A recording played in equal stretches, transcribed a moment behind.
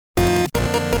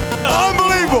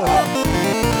Unbelievable.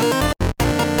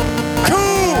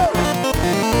 Cool.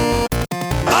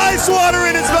 Ice water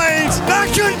in his veins.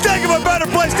 I couldn't think of a better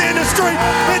place to end the street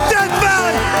in Death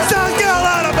Valley, South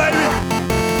Carolina, baby.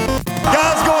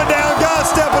 Guys going down, guys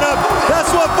stepping up.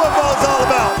 That's what football's all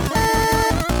about.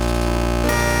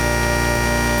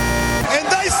 And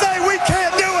they say we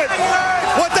can't do it.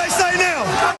 What they say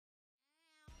now?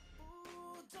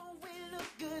 Don't we look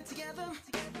good together?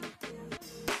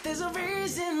 There's a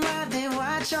reason why they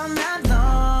watch all night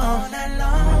long. All night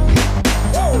long.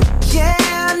 Yeah,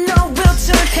 I know we'll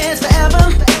turn heads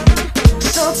forever.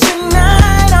 So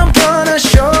tonight I'm gonna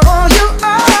show you all.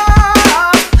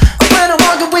 When I'm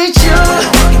walking with you,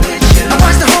 I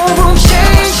watch the whole room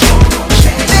change.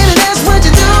 Baby, that's what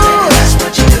you do.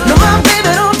 No, my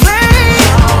baby don't play.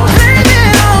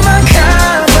 Blaming all my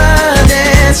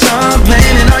confidence. I'm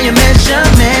blaming all your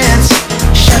measurements.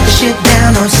 Shut the shit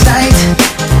down on sight.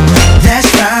 That's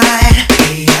right.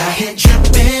 We out here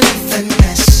dripping in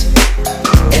finesse.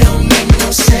 It don't make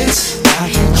no sense. Out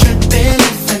here dripping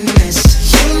in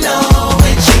finesse. You know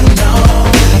it, you know.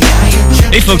 We out here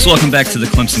dripping. Hey folks, welcome back to the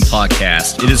Clemson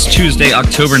Podcast. It is Tuesday,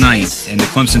 October 9th, and the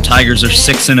Clemson Tigers are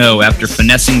 6-0 after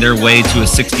finessing their way to a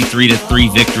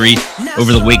 63-3 victory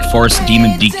over the Wake Forest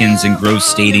Demon Deacons in Grove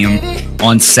Stadium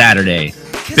on Saturday.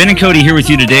 Ben and Cody here with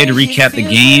you today to recap the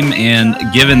game, and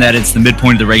given that it's the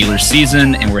midpoint of the regular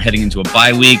season and we're heading into a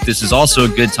bye week, this is also a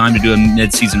good time to do a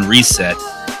mid-season reset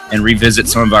and revisit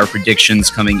some of our predictions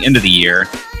coming into the year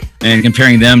and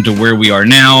comparing them to where we are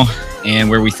now and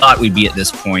where we thought we'd be at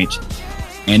this point,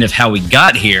 and if how we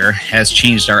got here has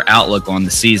changed our outlook on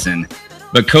the season.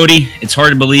 But Cody, it's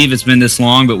hard to believe it's been this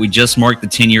long, but we just marked the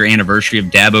 10-year anniversary of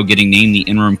Dabo getting named the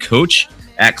interim coach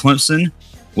at Clemson.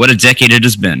 What a decade it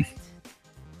has been.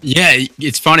 Yeah,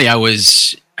 it's funny.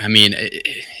 It's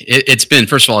been,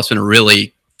 first of all, it's been a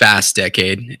really fast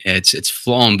decade. It's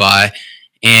flown by.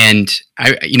 And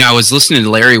I was listening to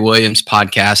Larry Williams'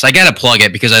 podcast. I got to plug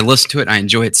it because I listen to it and I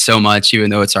enjoy it so much, even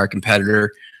though it's our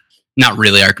competitor. Not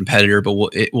really our competitor, but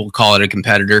we'll call it a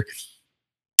competitor.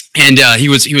 And he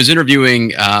was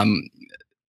interviewing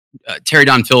Terry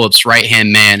Don Phillips'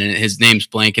 right-hand man, and his name's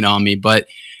blanking on me, but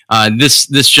this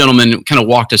gentleman kind of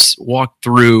walked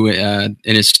through in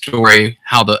his story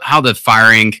how the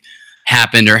firing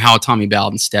happened, or how Tommy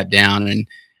Bowden stepped down. And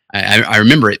I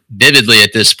remember it vividly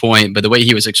at this point, but the way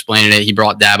he was explaining it, he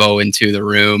brought Dabo into the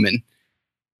room and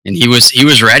he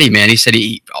was ready, man. He said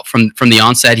from the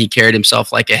onset, he carried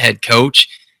himself like a head coach.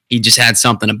 He just had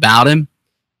something about him.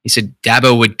 He said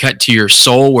Dabo would cut to your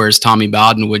soul, whereas Tommy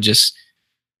Bowden would just,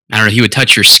 I don't know, he would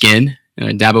touch your skin.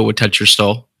 Dabo would touch your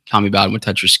soul. Tommy Bowden would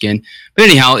touch your skin. But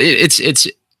anyhow, it's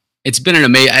been an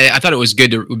amazing. I thought it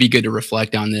would be good to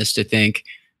reflect on this, to think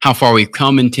how far we've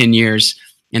come in 10 years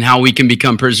and how we can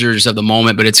become prisoners of the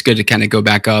moment. But it's good to kind of go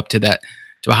back up to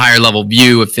a higher level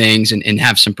view of things and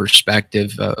have some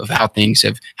perspective of how things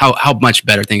how much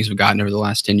better things have gotten over the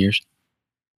last 10 years.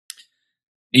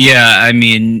 Yeah, I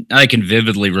mean, I can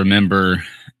vividly remember,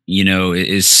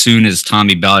 as soon as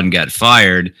Tommy Bowden got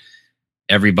fired,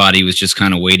 everybody was just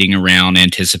kind of waiting around,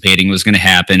 anticipating what was going to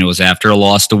happen. It was after a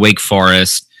loss to Wake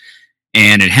Forest,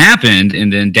 and it happened,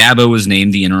 and then Dabo was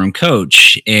named the interim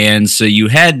coach. And so you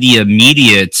had the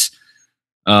immediate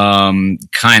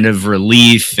kind of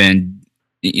relief and,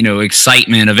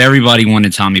 excitement of everybody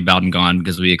wanted Tommy Bowden gone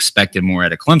because we expected more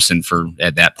out of Clemson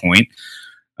at that point.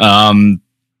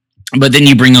 But then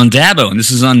you bring on Dabo, and this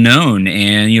is unknown.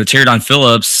 And, Terry Don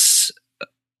Phillips,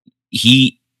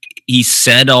 he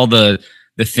said all the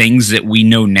things that we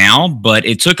know now, but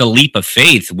it took a leap of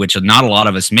faith, which not a lot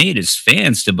of us made as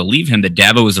fans, to believe him that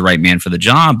Dabo was the right man for the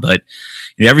job. But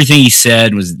everything he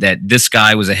said was that this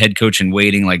guy was a head coach in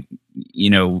waiting, like,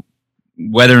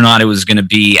 whether or not it was going to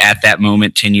be at that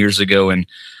moment 10 years ago in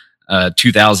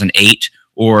 2008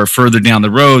 or further down the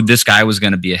road, this guy was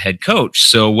going to be a head coach.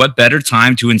 So what better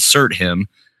time to insert him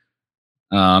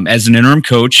as an interim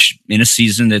coach in a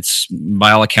season that's, by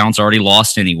all accounts, already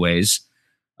lost anyways.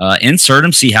 Insert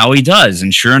him, see how he does.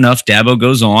 And sure enough, Dabo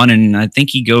goes on, and I think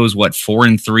he goes,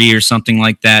 4-3 or something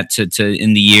like that to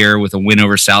end the year with a win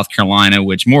over South Carolina,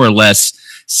 which more or less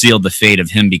sealed the fate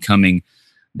of him becoming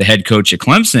the head coach at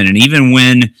Clemson. And even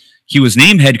when he was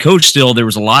named head coach, still, there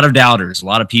was a lot of doubters. A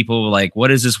lot of people were like, what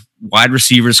is this wide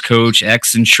receivers coach,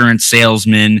 ex-insurance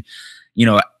salesman?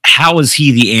 How is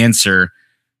he the answer?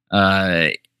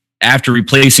 After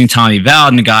replacing Tommy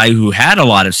Bowden, a guy who had a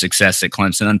lot of success at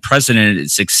Clemson, unprecedented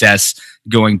success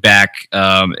going back,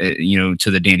 to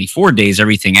the Danny Ford days,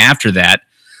 everything after that.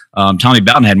 Tommy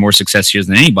Bowden had more success here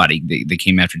than anybody that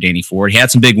came after Danny Ford. He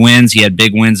had some big wins. He had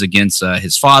big wins against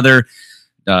his father,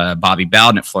 Bobby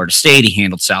Bowden at Florida State. He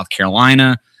handled South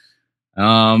Carolina.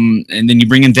 And then you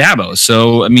bring in Dabo.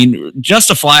 So, I mean,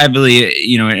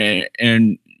 justifiably,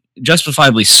 and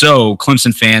justifiably so,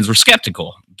 Clemson fans were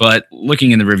skeptical. But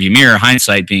looking in the rearview mirror,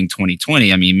 hindsight being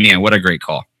 2020, I mean, man, what a great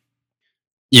call.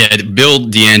 Yeah, Bill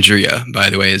D'Andrea, by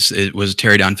the way, was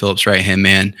Terry Don Phillips' right-hand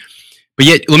man. But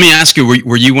yet, let me ask you,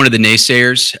 were you one of the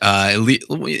naysayers,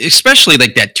 especially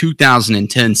like that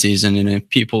 2010 season? And if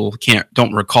people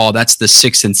don't recall, that's the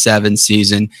 6 and 7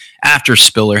 season after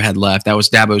Spiller had left. That was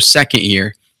Dabo's second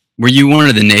year. Were you one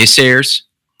of the naysayers?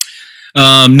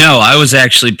 No, I was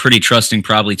actually pretty trusting,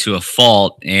 probably to a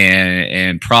fault,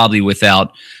 and probably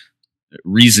without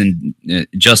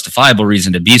justifiable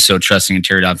reason to be so trusting in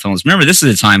Terry Don Phillips. Remember, this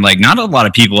is a time like not a lot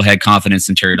of people had confidence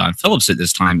in Terry Don Phillips at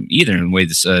this time either, in the way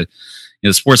this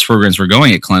the sports programs were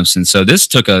going at Clemson. So this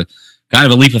took a kind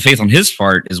of a leap of faith on his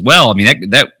part as well. I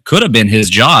mean, that could have been his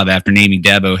job after naming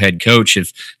Dabo head coach.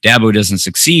 If Dabo doesn't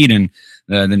succeed in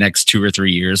the next 2 or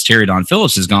 3 years, Terry Don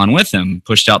Phillips has gone with him,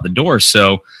 pushed out the door.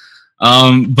 So,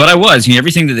 but I was,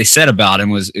 everything that they said about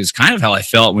him is kind of how I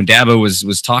felt when Dabo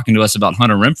was talking to us about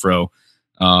Hunter Renfrow.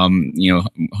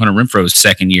 Hunter Renfro's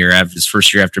second year, after his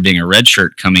first year after being a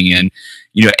redshirt coming in.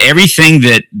 Everything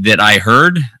that I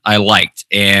heard, I liked,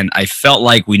 and I felt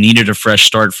like we needed a fresh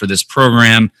start for this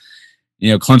program.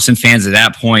 Clemson fans at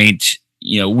that point,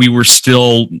 we were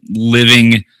still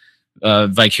living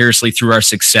vicariously through our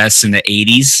success in the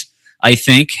 80s, I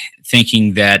think,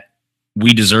 thinking that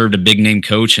we deserved a big name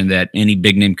coach and that any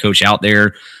big name coach out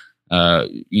there,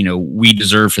 we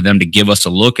deserve for them to give us a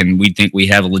look, and we think we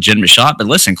have a legitimate shot. But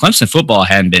listen, Clemson football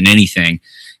hadn't been anything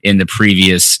in the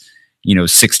previous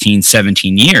 16,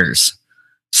 17 years.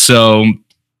 So,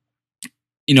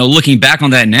 looking back on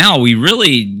that now,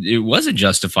 it wasn't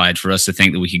justified for us to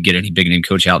think that we could get any big name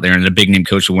coach out there and a big name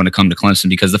coach would want to come to Clemson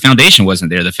because the foundation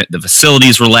wasn't there. The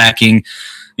facilities were lacking.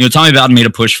 Tommy Bowden made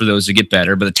a push for those to get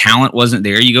better, but the talent wasn't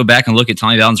there. You go back and look at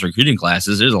Tommy Bowden's recruiting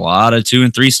classes, there's a lot of 2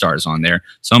 and 3 stars on there,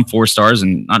 some 4 stars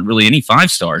and not really any 5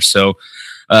 stars. So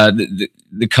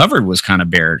the cupboard was kind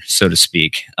of bare, so to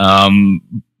speak.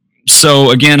 So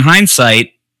again,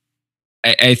 hindsight,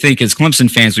 I think as Clemson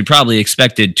fans, we probably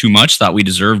expected too much, thought we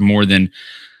deserved more than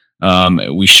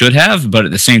we should have. But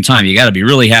at the same time, you got to be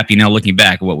really happy now looking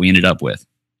back at what we ended up with.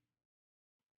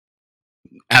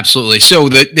 Absolutely. So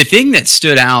the thing that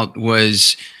stood out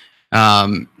was,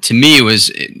 to me,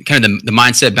 was kind of the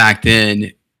mindset back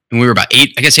then. And we were about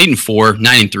 8 and 4,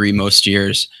 9 and 3 most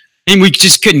years. And we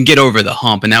just couldn't get over the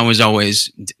hump. And that was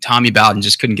always Tommy Bowden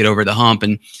just couldn't get over the hump.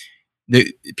 And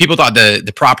people thought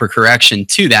the proper correction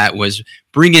to that was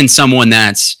bring in someone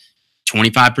that's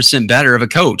 25% better of a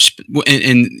coach.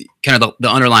 And kind of the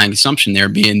underlying assumption there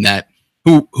being that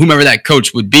whomever that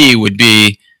coach would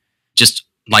be just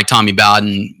like Tommy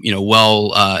Bowden,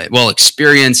 well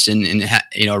experienced and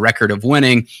a record of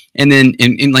winning. And then,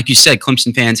 and like you said,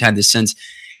 Clemson fans had this sense,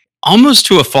 almost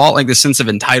to a fault, like the sense of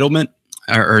entitlement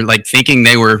or like thinking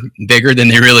they were bigger than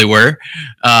they really were,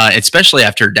 especially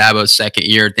after Dabo's second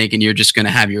year, thinking you're just going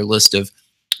to have your list of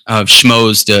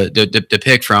schmoes to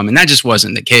pick from. And that just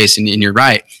wasn't the case. And you're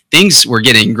right. Things were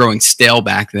growing stale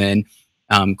back then.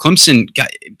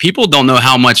 People don't know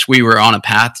how much we were on a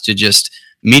path to just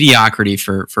mediocrity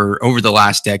for over the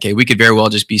last decade. We could very well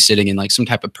just be sitting in like some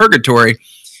type of purgatory.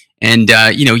 And,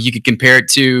 you could compare it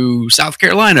to South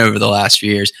Carolina over the last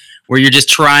few years, where you're just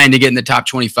trying to get in the top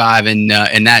 25 and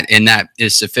that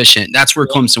is sufficient. That's where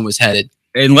Clemson was headed.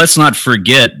 And let's not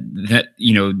forget that,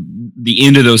 the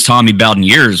end of those Tommy Bowden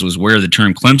years was where the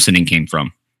term Clemsoning came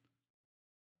from.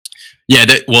 Yeah,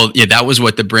 that was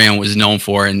what the brand was known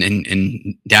for, and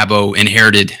Dabo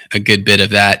inherited a good bit of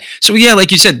that. So yeah,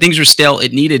 like you said, things were stale.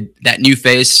 It needed that new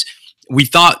face. We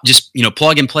thought just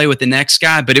plug and play with the next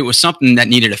guy, but it was something that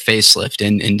needed a facelift,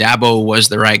 and Dabo was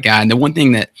the right guy. And the one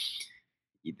thing that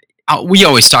we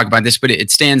always talk about this, but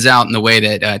it stands out in the way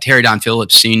that Terry Don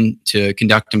Phillips seemed to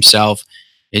conduct himself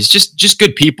is just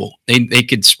good people. They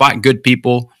could spot good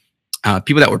people.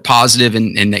 People that were positive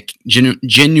and that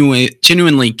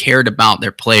genuinely cared about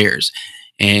their players,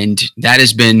 and that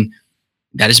has been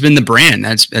the brand.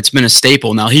 That's been a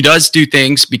staple. Now he does do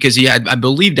things because I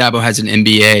believe Dabo has an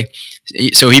MBA.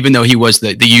 So even though he was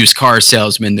the used car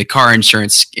salesman, the car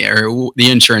insurance or the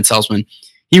insurance salesman,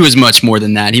 he was much more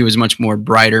than that. He was much more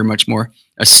brighter, much more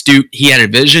astute. He had a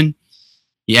vision.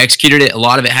 He executed it. A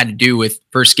lot of it had to do with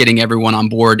first getting everyone on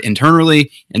board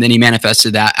internally, and then he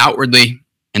manifested that outwardly.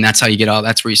 And that's how you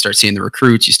that's where you start seeing the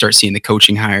recruits, you start seeing the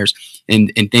coaching hires,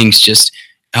 and things just,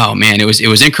 oh man, it was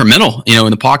incremental.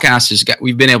 In the podcast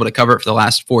we've been able to cover it for the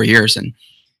last 4 years, and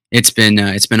it's been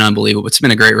unbelievable. It's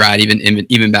been a great ride,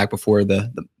 even back before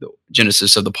the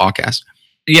genesis of the podcast.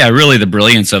 Yeah, really, the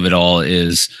brilliance of it all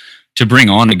is to bring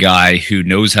on a guy who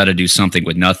knows how to do something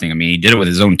with nothing. I mean, he did it with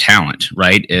his own talent,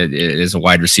 right? As a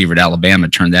wide receiver at Alabama,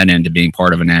 turned that into being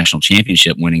part of a national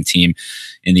championship winning team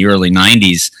in the early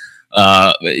 90s.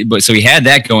 But so he had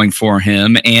that going for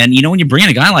him. And, when you bring in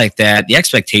a guy like that, the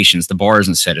expectations, the bar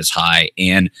isn't set as high.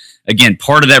 And again,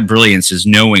 part of that brilliance is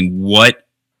knowing what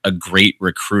a great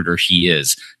recruiter he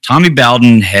is. Tommy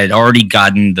Bowden had already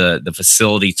gotten the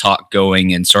facility talk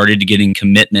going and started getting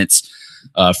commitments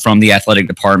from the athletic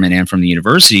department and from the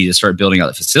university to start building out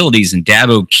the facilities. And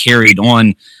Dabo carried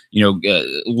on,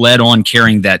 led on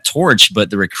carrying that torch. But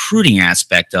the recruiting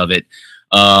aspect of it,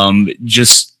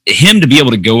 just him to be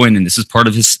able to go in, and this is part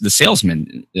of the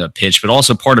salesman pitch, but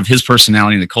also part of his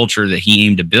personality and the culture that he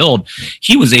aimed to build.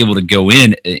 He was able to go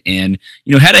in and,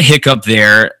 had a hiccup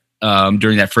there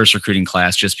during that first recruiting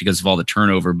class just because of all the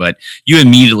turnover. But you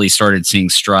immediately started seeing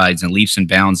strides and leaps and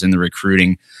bounds in the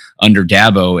recruiting under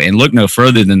Dabo, and look no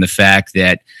further than the fact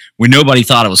that when nobody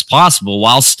thought it was possible,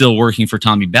 while still working for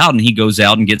Tommy Bowden, he goes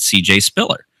out and gets CJ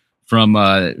Spiller from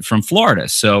Florida.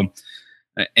 So,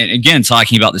 and again,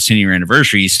 talking about the 10-year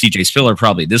anniversary, CJ Spiller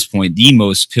probably at this point the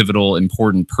most pivotal,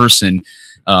 important person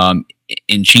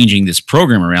in changing this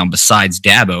program around besides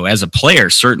Dabo. As a player,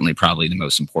 certainly probably the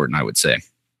most important, I would say.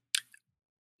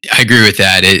 I agree with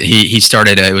that. He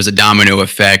started, it was a domino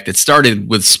effect. It started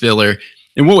with Spiller.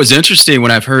 And what was interesting when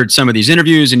I've heard some of these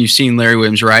interviews and you've seen Larry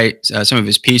Williams write some of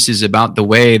his pieces about the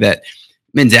way that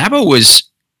Dabo was,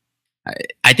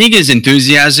 I think his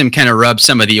enthusiasm kind of rubbed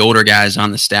some of the older guys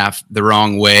on the staff the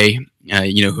wrong way.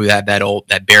 Who had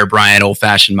that Bear Bryant old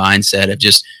fashioned mindset of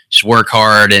just work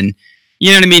hard and,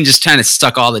 just kind of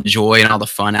suck all the joy and all the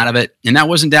fun out of it. And that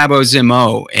wasn't Dabo's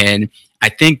MO. And I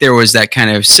think there was that kind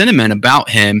of sentiment about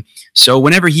him. So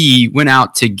whenever he went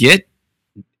out to get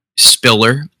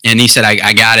Spiller and he said,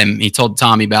 I got him. He told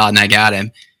Tommy Bowden, I got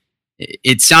him.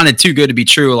 It sounded too good to be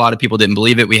true. A lot of people didn't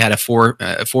believe it. We had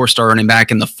a four-star running back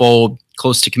in the fold,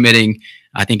 close to committing,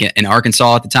 I think, in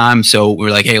Arkansas at the time. So we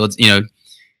were like, hey, let's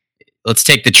let's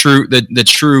take the true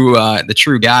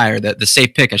guy, or the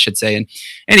safe pick, I should say. And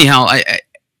anyhow,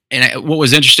 what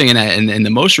was interesting in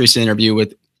the most recent interview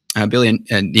with Billy and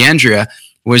DeAndrea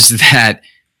was that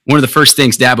one of the first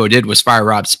things Dabo did was fire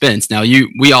Rob Spence. Now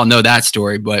we all know that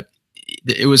story, but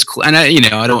it was, and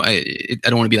I don't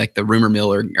want to be like the rumor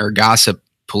mill or gossip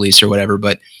police or whatever,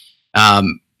 but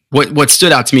what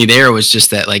stood out to me there was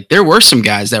just that, like, there were some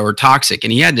guys that were toxic,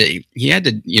 and he had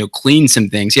to clean some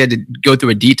things. He had to go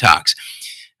through a detox.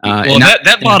 Well,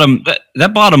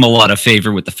 that bought him a lot of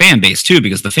favor with the fan base too,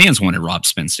 because the fans wanted Rob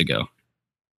Spence to go.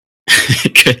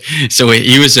 So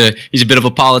he's a bit of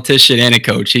a politician and a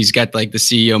coach. He's got like the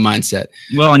CEO mindset.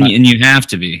 Well, and you have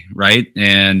to be, right.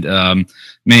 And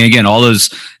again, all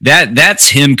those that's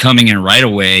him coming in right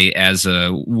away as a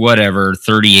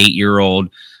 38-year-old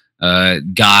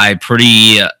guy,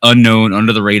 pretty unknown,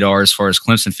 under the radar as far as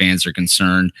Clemson fans are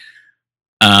concerned.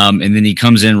 And then he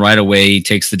comes in right away,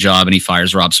 takes the job, and he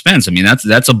fires Rob Spence. I mean,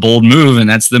 that's a bold move, and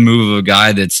that's the move of a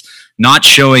guy that's not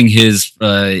showing his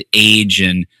age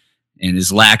and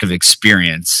his lack of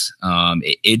experience.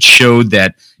 It showed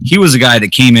that he was a guy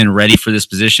that came in ready for this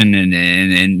position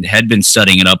and had been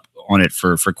studying it up on it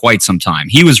for quite some time.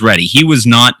 He was ready.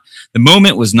 The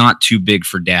moment was not too big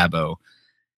for Dabo.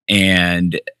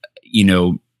 And,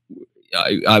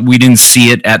 we didn't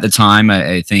see it at the time.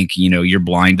 I think, you're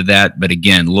blind to that. But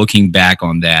again, looking back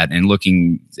on that and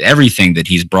looking everything that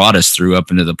he's brought us through up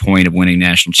into the point of winning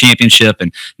national championship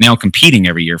and now competing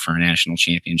every year for a national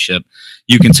championship,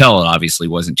 you can tell it obviously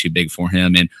wasn't too big for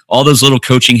him. And all those little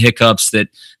coaching hiccups that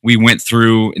we went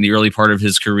through in the early part of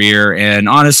his career, and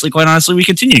quite honestly, we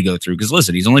continue to go through, because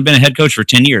listen, he's only been a head coach for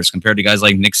 10 years compared to guys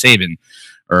like Nick Saban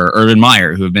or Urban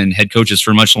Meyer, who have been head coaches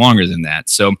for much longer than that.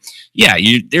 So, yeah,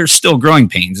 there's still growing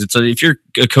pains. If you're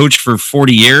a coach for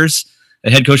 40 years,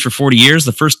 a head coach for 40 years,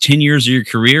 the first 10 years of your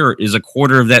career is a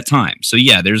quarter of that time. So,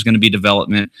 yeah, there's going to be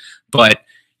development. But,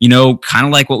 kind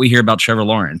of like what we hear about Trevor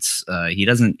Lawrence, he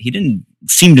didn't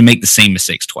seem to make the same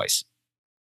mistakes twice.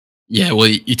 Yeah, well,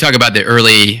 you talk about the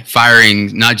early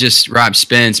firing, not just Rob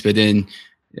Spence, but then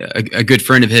a good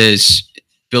friend of his,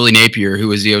 Billy Napier, who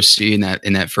was the OC in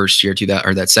that first year,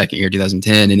 that second year,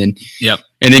 2010, and then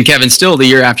and then Kevin Still the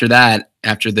year after that,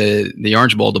 after the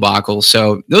Orange Bowl debacle.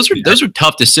 So those are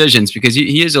tough decisions, because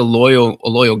he is a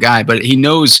loyal guy, but he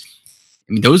knows.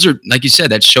 I mean, those are, like you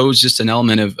said, that shows just an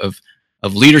element of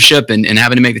leadership and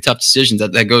having to make the tough decisions.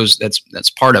 That's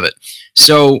part of it.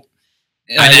 So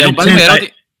I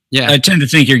tend to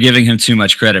think you're giving him too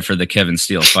much credit for the Kevin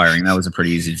Steele firing. That was a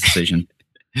pretty easy decision.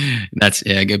 That's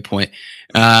a good point.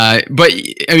 But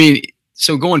I mean,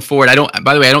 so going forward,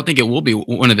 by the way, I don't think it will be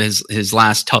one of his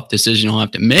last tough decisions he'll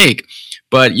have to make.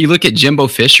 But you look at Jimbo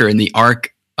Fisher in the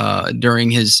arc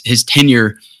during his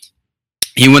tenure.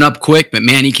 He went up quick, but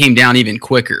man, he came down even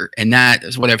quicker. And that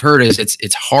is what I've heard is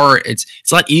it's hard. It's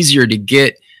a lot easier to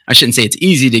get. I shouldn't say it's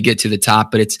easy to get to the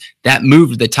top, but it's that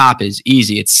move to the top is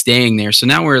easy. It's staying there. So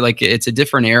now it's a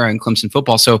different era in Clemson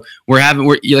football. So we're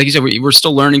like you said, we're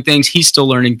still learning things. He's still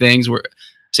learning things. We're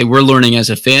learning as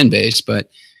a fan base, but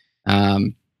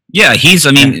yeah,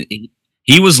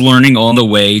 he was learning on the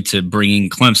way to bringing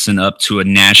Clemson up to a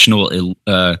national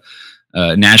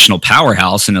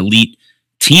powerhouse, an elite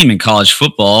team in college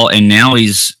football. And now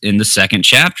he's in the second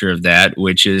chapter of that,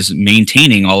 which is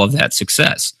maintaining all of that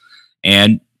success.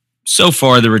 And so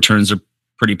far, the returns are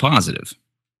pretty positive.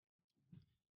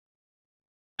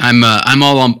 I'm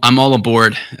all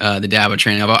aboard the Dabo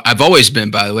training. I've always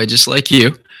been, by the way, just like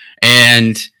you.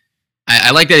 And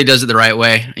I like that he does it the right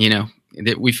way. You know,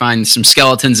 that we find some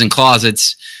skeletons in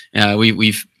closets.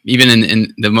 We've even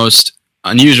in the most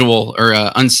unusual or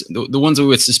the ones that we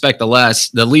would suspect the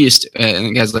least,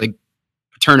 guys like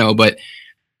Paterno. But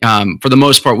for the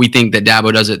most part, we think that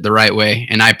Dabo does it the right way,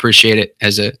 and I appreciate it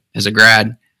as a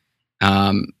grad.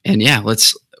 And yeah,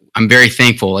 I'm very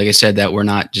thankful, like I said, that we're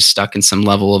not just stuck in some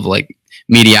level of like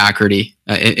mediocrity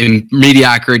in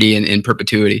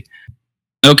perpetuity.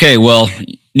 Okay, well,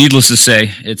 needless to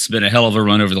say, it's been a hell of a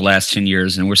run over the last 10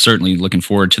 years, and we're certainly looking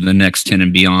forward to the next 10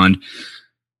 and beyond.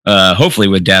 Hopefully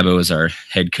with Dabo as our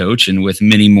head coach and with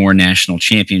many more national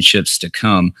championships to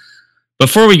come.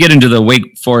 Before we get into the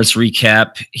Wake Forest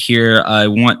recap here, I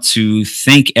want to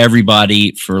thank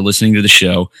everybody for listening to the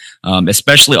show,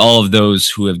 especially all of those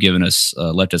who have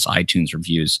left us iTunes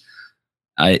reviews.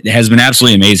 It has been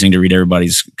absolutely amazing to read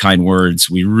everybody's kind words.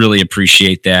 We really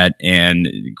appreciate that, and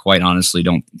quite honestly,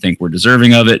 don't think we're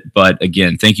deserving of it. But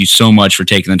again, thank you so much for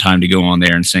taking the time to go on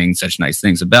there and saying such nice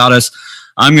things about us.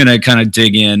 I'm going to kind of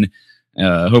dig in,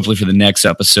 hopefully for the next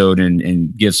episode,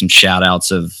 and give some shout outs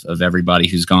of everybody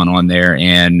who's gone on there.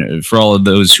 And for all of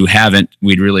those who haven't,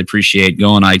 we'd really appreciate go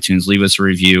on iTunes, leave us a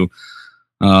review,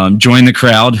 join the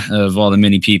crowd of all the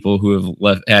many people who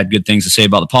have had good things to say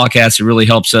about the podcast. It really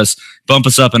helps us bump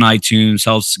us up in iTunes,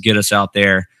 helps get us out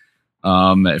there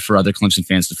for other Clemson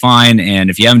fans to find. And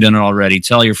if you haven't done it already,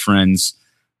 tell your friends,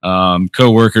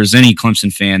 co-workers, any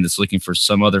Clemson fan that's looking for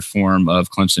some other form of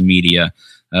Clemson media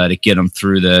to get them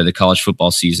through the college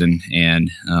football season. And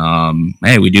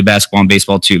hey, we do basketball and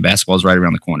baseball too. Basketball's right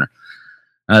around the corner.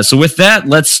 So with that,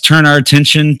 let's turn our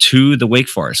attention to the Wake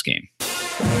Forest game.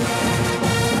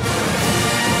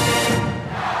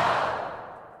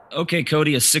 Okay,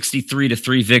 Cody, a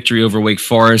 63-3 victory over Wake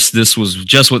Forest. This was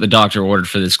just what the doctor ordered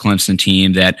for this Clemson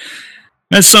team that,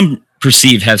 as some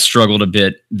perceive, has struggled a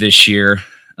bit this year.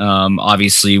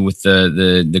 Obviously, with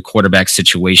the quarterback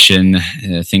situation,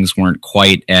 things weren't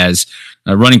quite as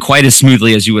running quite as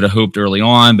smoothly as you would have hoped early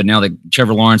on. But now that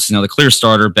Trevor Lawrence is now the clear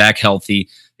starter, back healthy,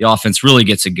 the offense really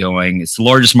gets it going. It's the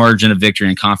largest margin of victory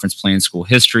in conference play in school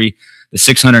history. The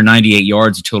 698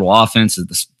 yards of total offense is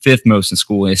the fifth most in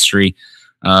school history.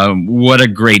 What a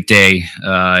great day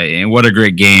and what a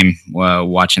great game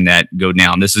watching that go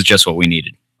down. This is just what we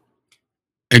needed.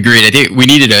 Agreed. I think we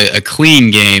needed a clean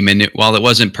game, and while it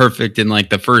wasn't perfect in like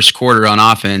the first quarter on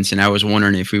offense, and I was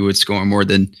wondering if we would score more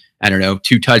than 2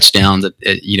 touchdowns,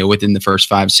 within the first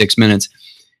 5-6 minutes,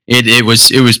 it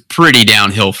was pretty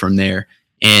downhill from there.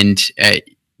 And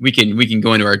we can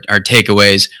go into our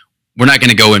takeaways. We're not going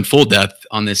to go in full depth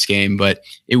on this game, but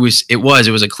it was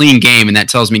a clean game, and that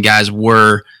tells me guys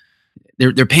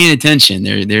they're paying attention.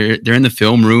 They're in the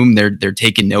film room. They're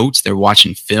taking notes. They're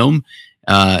watching film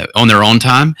on their own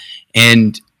time,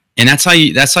 and that's how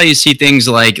you see things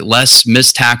like less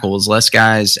missed tackles, less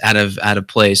guys out of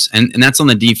place, and that's on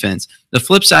the defense. The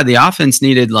flip side, the offense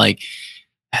needed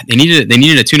they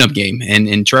needed a tune-up game,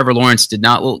 and Trevor Lawrence did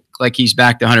not look like he's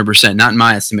back to 100%, not in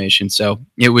my estimation. So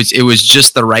it was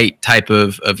just the right type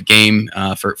of game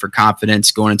for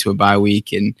confidence going into a bye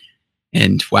week,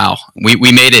 and wow, we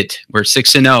made it. We're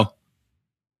 6-0.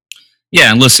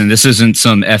 Yeah, and listen, this isn't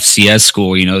some FCS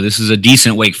school. This is a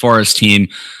decent Wake Forest team.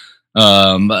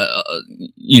 Not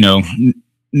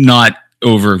to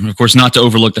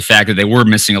overlook the fact that they were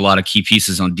missing a lot of key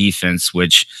pieces on defense,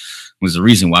 which was the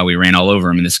reason why we ran all over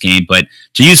them in this game. But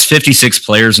to use 56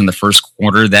 players in the first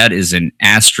quarter, that is an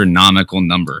astronomical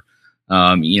number.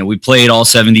 We played all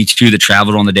 72 that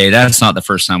traveled on the day. That's not the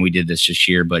first time we did this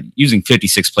year, but using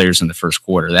 56 players in the first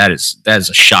quarter, that is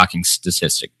a shocking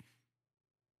statistic.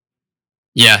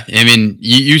 Yeah, I mean,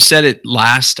 you said it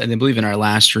last, I believe in our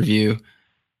last review,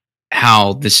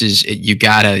 how this is, you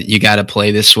gotta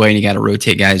play this way and you gotta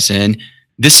rotate guys in.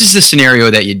 This is the scenario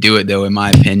that you do it though, in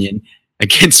my opinion,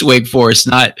 against Wake Forest,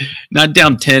 not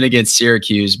down 10 against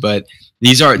Syracuse, but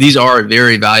these are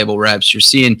very valuable reps. You're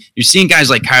seeing guys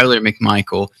like Kyler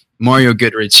McMichael, Mario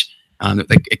Goodrich,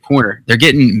 like a corner. They're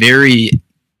getting very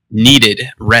needed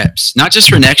reps, not just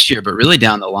for next year, but really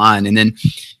down the line.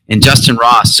 And Justin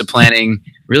Ross supplanting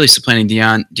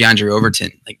DeAndre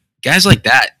Overton, like guys like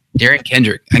that. Darren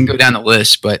Kendrick, I can go down the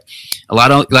list, but a lot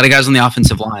of guys on the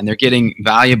offensive line, they're getting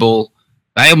valuable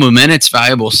minutes,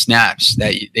 valuable snaps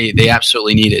that they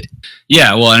absolutely needed.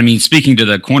 Yeah, well, I mean, speaking to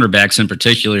the cornerbacks in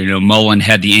particular, Mullen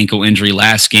had the ankle injury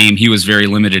last game. He was very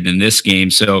limited in this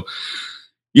game. So,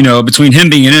 between him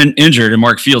being injured and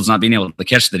Mark Fields not being able to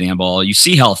catch the damn ball, you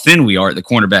see how thin we are at the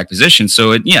cornerback position.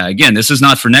 So, again, this is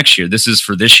not for next year. This is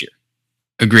for this year.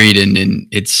 Agreed, and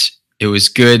it was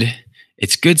good.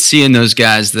 It's good seeing those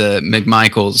guys, the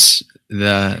McMichaels,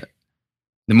 the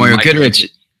Mario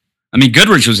Goodrich. I mean,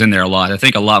 Goodrich was in there a lot. I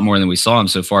think a lot more than we saw him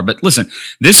so far. But listen,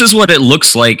 this is what it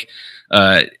looks like.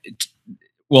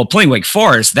 Playing Wake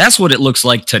Forest, that's what it looks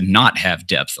like to not have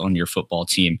depth on your football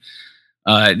team.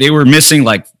 They were missing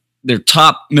like their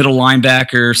top middle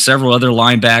linebacker, several other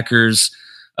linebackers.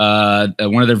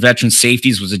 One of their veteran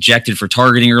safeties was ejected for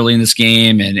targeting early in this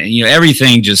game, and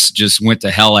everything just went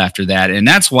to hell after that. And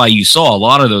that's why you saw a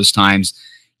lot of those times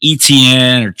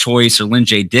ETN or Choice or Lynn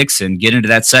J. Dixon get into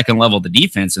that second level of the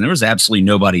defense, and there was absolutely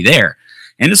nobody there.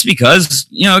 And it's because,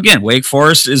 again, Wake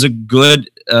Forest is a good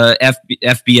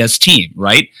FBS team,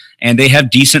 right? And they have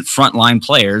decent frontline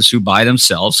players who by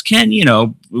themselves can,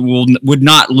 would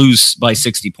not lose by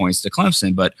 60 points to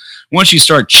Clemson. But once you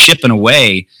start chipping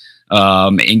away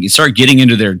and you start getting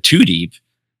into their 2 deep,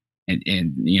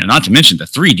 and not to mention the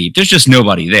 3 deep, there's just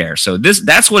nobody there. So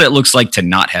that's what it looks like to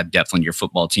not have depth on your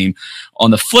football team.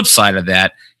 On the flip side of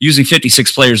that, using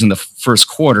 56 players in the first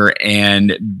quarter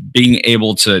and being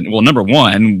able to, number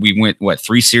one, we went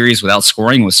 3 series without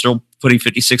scoring, was still putting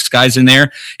 56 guys in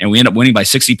there, and we end up winning by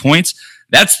 60 points.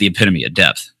 That's the epitome of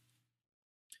depth.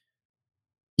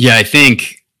 Yeah, I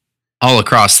think all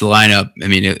across the lineup, I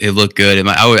mean, it looked good.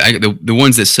 The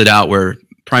ones that stood out were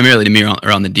primarily to me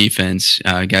are on the defense,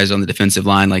 guys on the defensive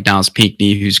line like Niles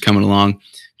Pinckney, who's coming along.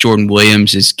 Jordan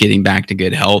Williams is getting back to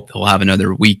good health. He'll have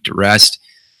another week to rest.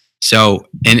 So,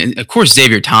 and of course,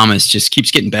 Xavier Thomas just keeps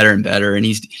getting better and better, and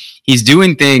he's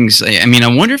doing things. I mean,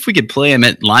 I wonder if we could play him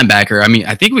at linebacker. I mean,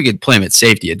 I think we could play him at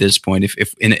safety at this point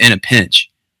if in a pinch.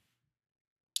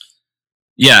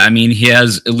 Yeah, I mean, he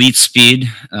has elite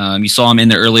speed. You saw him in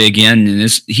there early again,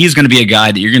 and he's going to be a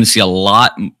guy that you're going to see a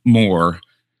lot more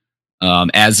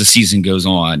as the season goes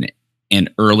on, and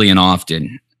early and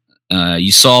often.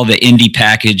 You saw the Indy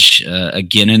package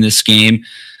again in this game.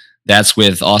 That's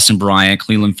with Austin Bryant,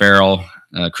 Cleveland Farrell,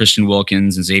 Christian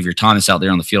Wilkins, and Xavier Thomas out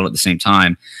there on the field at the same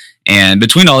time. And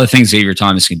between all the things Xavier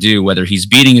Thomas can do, whether he's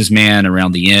beating his man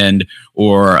around the end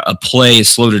or a play is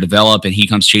slow to develop and he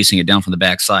comes chasing it down from the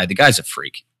backside, the guy's a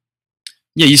freak.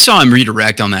 Yeah, you saw him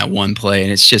redirect on that one play,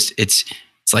 and it's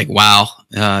like, wow.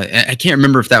 I can't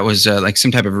remember if that was like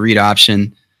some type of read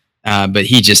option, but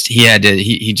he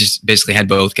just basically had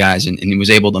both guys, and he was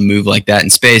able to move like that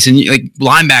in space. And like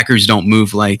linebackers don't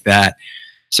move like that.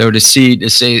 So to say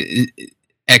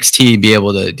XT be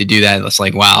able to do that, it's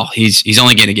like, wow, he's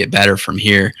only going to get better from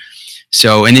here.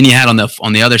 So, and then you had on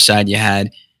the other side, you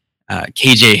had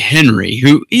KJ Henry,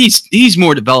 who he's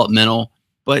more developmental,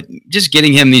 but just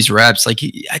getting him these reps, like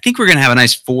I think we're going to have a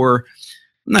nice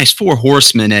four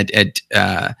horsemen at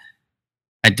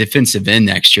defensive end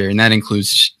next year, and that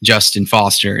includes Justin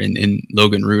Foster and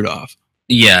Logan Rudolph.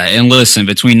 Yeah, and listen,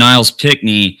 between Niles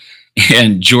Pinckney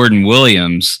and Jordan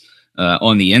Williams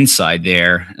on the inside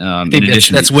there, I think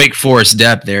that's Wake Forest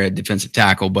depth there at defensive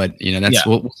tackle, but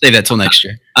we'll save that till next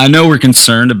year. I know we're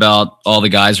concerned about all the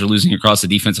guys we're losing across the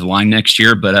defensive line next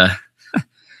year, but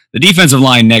the defensive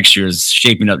line next year is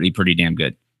shaping up to be pretty damn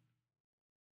good.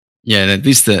 Yeah, at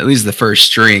least the first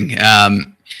string.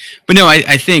 But no,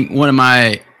 I think one of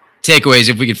my takeaways,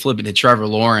 if we could flip it to Trevor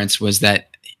Lawrence, was that,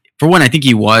 for one, I think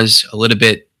he was a little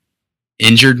bit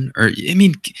injured.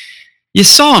 You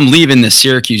saw him leaving the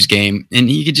Syracuse game, and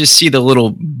you could just see the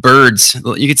little birds.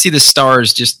 You could see the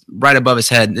stars just right above his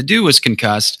head. The dude was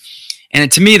concussed, and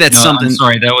to me, that's something. I'm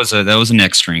sorry, that was a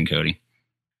neck strain, Cody.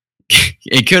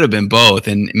 It could have been both,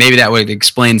 and maybe that would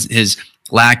explain his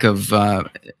lack of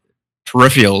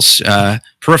peripherals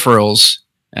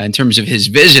in terms of his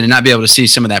vision and not be able to see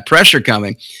some of that pressure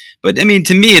coming. But I mean,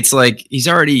 to me, it's like he's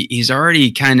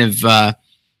already kind of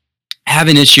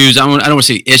having issues. I don't want to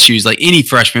say issues, like any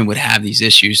freshman would have these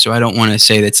issues. So I don't want to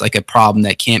say that's like a problem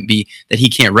that he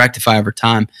can't rectify over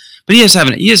time.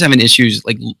 but he is having issues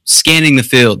like scanning the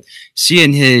field,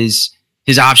 seeing his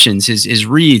options, his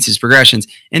reads, his progressions,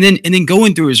 and then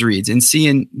going through his reads and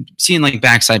seeing like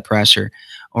backside pressure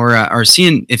or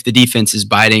seeing if the defense is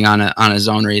biting on a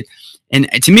zone read. And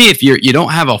to me, if you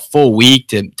don't have a full week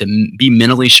to be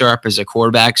mentally sharp as a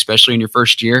quarterback, especially in your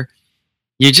first year,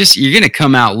 you're going to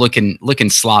come out looking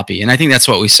sloppy. And I think that's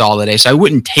what we saw today. So I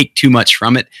wouldn't take too much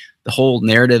from it. The whole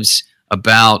narratives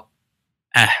about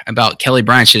Kelly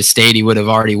Bryant should have stayed, he would have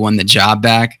already won the job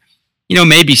back.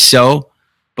 Maybe so,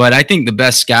 but I think the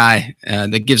best guy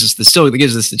that gives us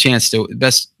the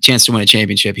best chance to win a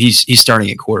championship, he's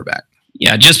starting at quarterback.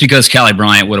 Yeah, just because Kelly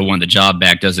Bryant would have won the job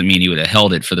back doesn't mean he would have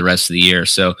held it for the rest of the year.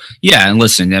 So, yeah, and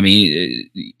listen, I mean,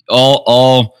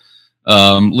 all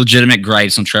legitimate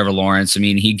gripes on Trevor Lawrence. I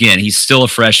mean, he's still a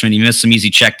freshman. He missed some easy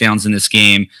checkdowns in this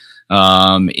game.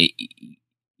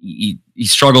 He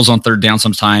struggles on third down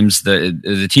sometimes.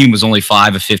 The team was only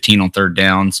 5 of 15 on third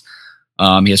downs.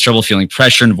 He has trouble feeling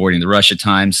pressure and avoiding the rush at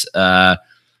times.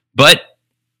 But,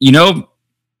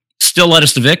 still led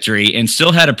us to victory and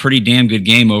still had a pretty damn good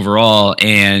game overall.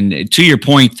 And to your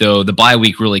point, though, the bye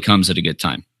week really comes at a good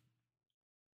time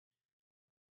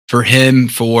for him.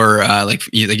 For like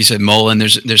you said, Mullen,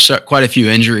 there's quite a few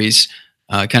injuries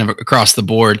kind of across the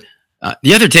board.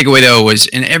 The other takeaway, though, was,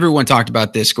 and everyone talked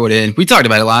about this going in, we talked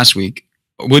about it last week,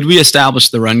 would we establish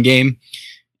the run game?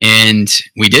 And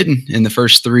we didn't in the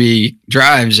first 3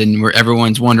 drives, and where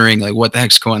everyone's wondering like what the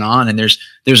heck's going on. And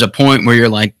there's a point where you're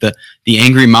like the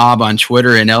angry mob on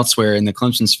Twitter and elsewhere in the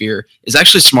Clemson sphere is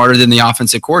actually smarter than the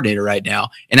offensive coordinator right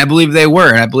now. And I believe they were,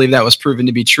 and I believe that was proven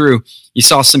to be true. You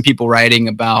saw some people writing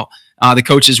about the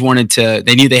coaches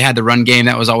they knew they had the run game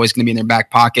that was always going to be in their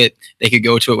back pocket. They could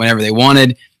go to it whenever they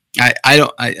wanted.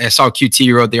 I saw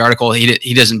QT wrote the article.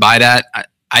 He doesn't buy that.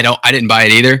 I didn't buy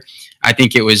it either. I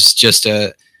think it was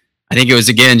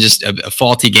again just a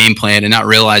faulty game plan and not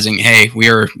realizing, hey, we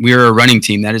are a running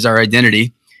team. That is our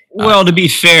identity. Well, to be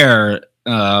fair,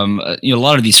 a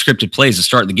lot of these scripted plays to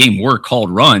start the game were called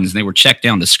runs, and they were checked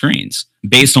down to screens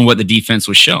based on what the defense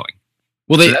was showing.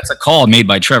 Well, so that's a call made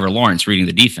by Trevor Lawrence reading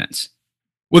the defense.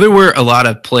 Well, there were a lot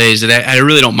of plays that I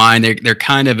really don't mind. They're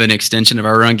kind of an extension of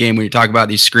our run game when you talk about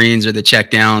these screens or the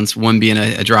checkdowns, one being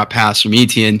a drop pass from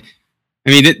Etienne. I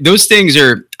mean, those things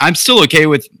I'm still okay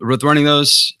with running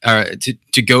those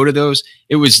to go to those.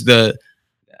 It was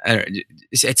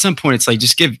at some point, it's like,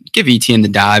 just give Etienne the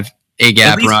dive,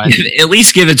 A-gap run. At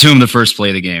least give it to him the first play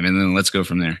of the game, and then let's go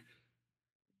from there.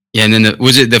 Yeah, and then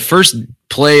was it the first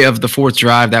play of the 4th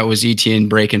drive that was Etienne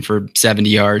breaking for 70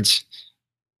 yards?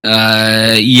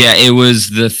 Yeah, it was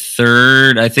the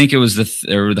 3rd. I think it was the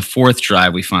 4th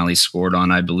drive we finally scored on,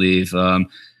 I believe.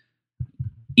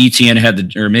 Etienne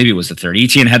had or maybe it was the 3rd.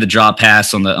 Etienne had the drop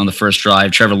pass on the first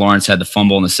drive. Trevor Lawrence had the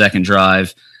fumble on the 2nd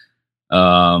drive.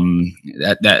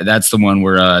 That's the one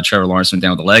where Trevor Lawrence went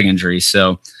down with a leg injury.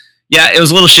 So, yeah, it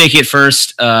was a little shaky at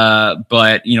first,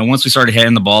 but once we started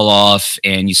handing the ball off,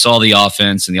 and you saw the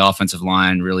offense and the offensive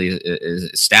line really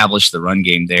established the run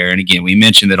game there. And again, we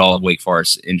mentioned that all of Wake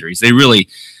Forest injuries, they really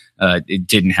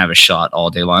didn't have a shot all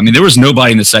day long. I mean, there was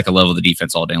nobody in the second level of the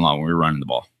defense all day long when we were running the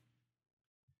ball.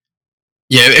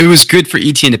 Yeah, it was good for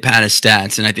Etienne to pad his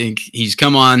stats, and I think he's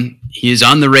come on. He is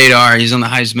on the radar. He's on the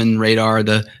Heisman radar,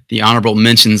 the honorable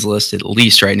mentions list at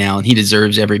least right now, and he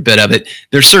deserves every bit of it.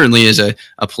 There certainly is a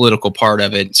political part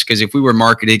of it, because if we were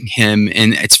marketing him,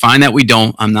 and it's fine that we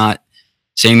don't, I'm not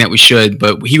saying that we should,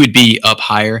 but he would be up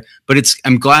higher. But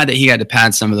I'm glad that he got to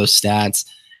pad some of those stats,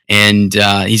 and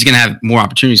he's going to have more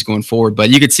opportunities going forward. But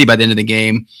you could see by the end of the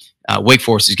game, Wake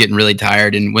Forest is getting really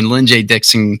tired, and when Lynn J.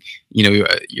 Dixon,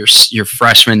 your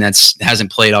freshman that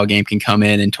hasn't played all game, can come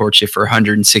in and torch you for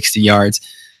 160 yards,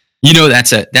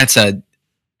 that's a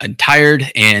tired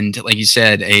and, like you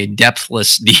said, a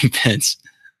depthless defense.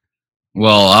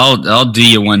 Well, I'll do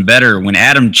you one better. When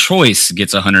Adam Choice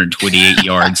gets 128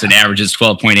 yards and averages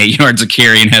 12.8 yards a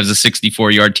carry and has a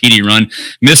 64-yard TD run,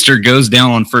 Mr. goes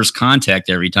down on first contact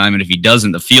every time, and if he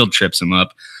doesn't, the field trips him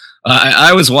up.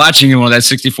 I was watching him on that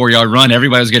 64-yard run.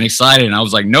 Everybody was getting excited, and I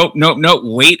was like, nope.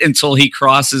 Wait until he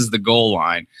crosses the goal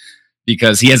line,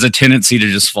 because he has a tendency to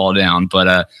just fall down.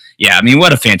 But, yeah, I mean,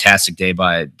 what a fantastic day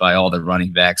by all the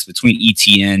running backs between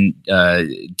Etienne,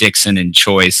 Dixon, and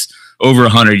Choice. Over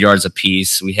 100 yards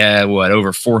apiece. We had,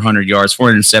 over 400 yards,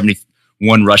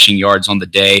 471 rushing yards on the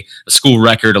day, a school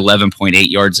record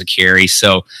 11.8 yards a carry.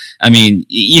 So, I mean,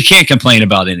 you can't complain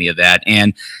about any of that.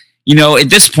 And, at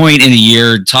this point in the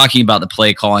year, talking about the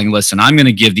play calling, listen, I'm going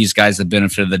to give these guys the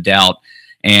benefit of the doubt.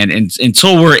 And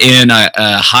until we're in a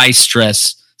high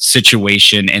stress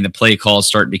situation and the play calls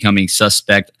start becoming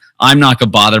suspect, I'm not going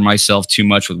to bother myself too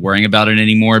much with worrying about it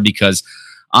anymore, because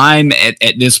I'm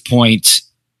at this point,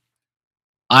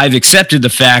 I've accepted the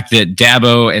fact that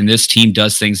Dabo and this team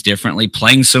does things differently,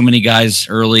 playing so many guys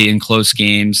early in close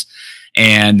games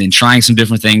and then trying some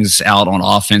different things out on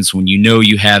offense when you know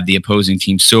you have the opposing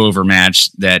team so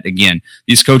overmatched that, again,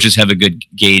 these coaches have a good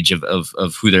gauge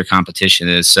of who their competition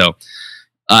is. So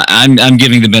I'm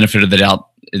giving the benefit of the doubt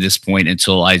at this point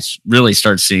until I really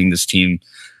start seeing this team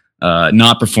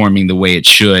not performing the way it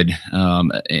should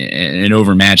and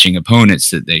overmatching opponents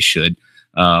that they should.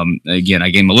 Again, I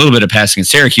gave him a little bit of passing in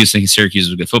Syracuse, thinking Syracuse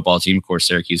was a good football team. Of course,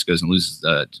 Syracuse goes and loses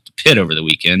to Pitt over the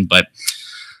weekend. But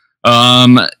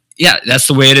yeah, that's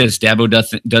the way it is. Dabo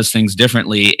does things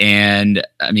differently. And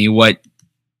I mean,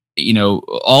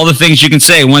 all the things you can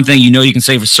say, one thing you can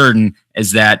say for certain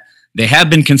is that they have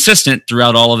been consistent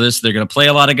throughout all of this. They're going to play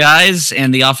a lot of guys,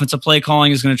 and the offensive play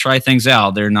calling is going to try things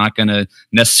out. They're not going to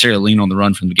necessarily lean on the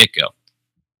run from the get-go.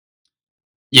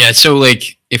 Yeah, so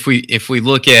like if we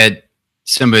look at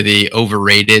some of the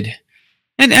overrated,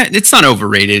 and it's not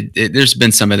overrated, there's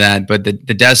been some of that, but the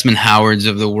Desmond Howards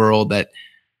of the world,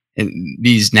 and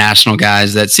these national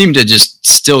guys that seem to just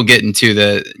still get into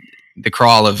the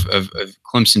crawl of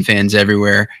Clemson fans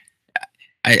everywhere.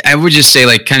 I would just say,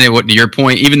 like, kind of what to your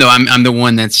point, even though I'm the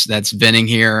one that's venting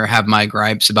here or have my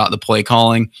gripes about the play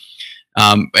calling,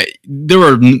 there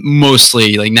were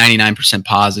mostly like 99%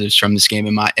 positives from this game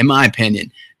in my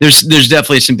opinion. There's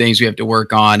definitely some things we have to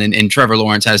work on, and Trevor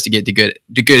Lawrence has to get to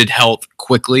good health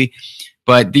quickly.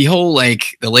 But the whole,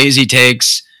 like, the lazy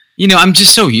takes, I'm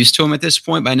just so used to them at this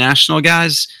point by national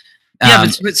guys. Yeah,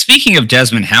 but speaking of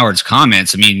Desmond Howard's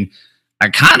comments, I mean, I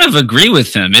kind of agree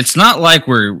with him. It's not like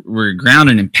we're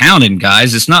grounding and pounding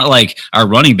guys. It's not like our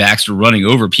running backs are running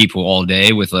over people all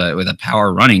day with a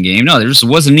power running game. No, there just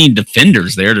wasn't any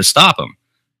defenders there to stop them.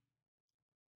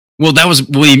 Well,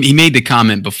 he made the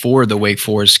comment before the Wake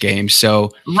Forest game. So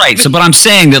right. So, but I'm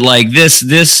saying that, like,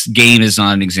 this game is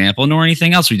not an example, nor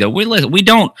anything else we do. We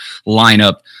don't line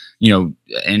up, an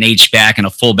H-back and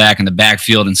a fullback in the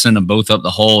backfield and send them both up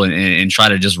the hole and try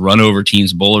to just run over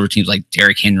teams, bowl over teams like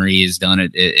Derrick Henry has done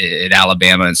at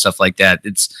Alabama and stuff like that.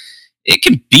 You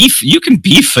can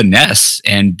be finesse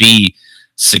and be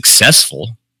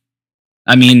successful.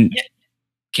 I mean,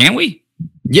 can we?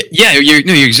 Yeah,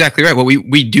 you're exactly right. Well,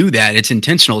 we do that. It's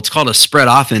intentional. It's called a spread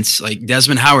offense. Like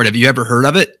Desmond Howard, have you ever heard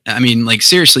of it? I mean, like,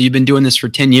 seriously, you've been doing this for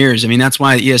 10 years. I mean, that's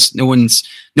why no one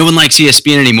likes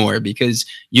ESPN anymore, because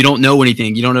you don't know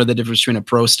anything. You don't know the difference between a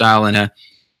pro style and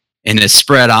a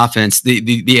spread offense.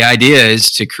 The idea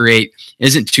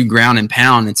isn't to ground and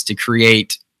pound. It's to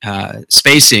create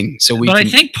spacing. But I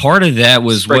think part of that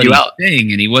was what he was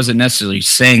saying, and he wasn't necessarily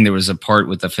saying there was a part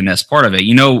with the finesse part of it.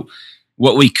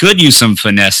 What we could use some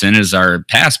finesse in is our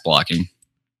pass blocking.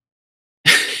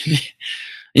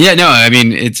 Yeah, no, I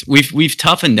mean, we've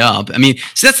toughened up. I mean,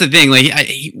 so that's the thing. Like,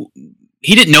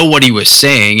 he didn't know what he was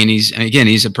saying, and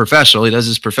he's a professional. He does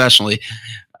this professionally,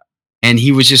 and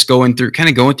he was just going through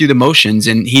the motions.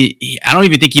 And I don't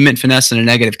even think he meant finesse in a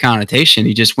negative connotation.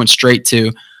 He just went straight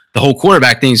to the whole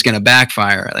quarterback thing is going to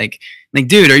backfire. Like,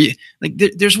 dude, are you like?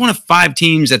 There's one of 5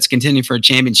 teams that's contending for a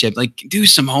championship. Like, do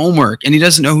some homework. And he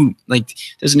doesn't know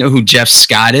who Jeff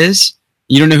Scott is.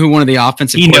 You don't know who one of the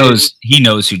offensive. He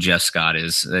knows who Jeff Scott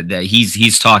is. That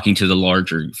he's talking to the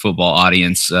larger football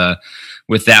audience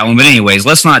with that one. But anyways,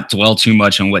 let's not dwell too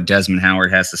much on what Desmond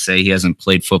Howard has to say. He hasn't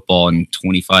played football in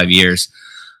 25 years.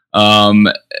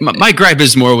 My gripe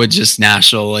is more with just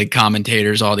national, like,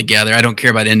 commentators altogether. I don't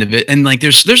care about end of it. And, like,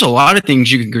 there's a lot of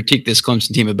things you can critique this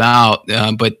Clemson team about,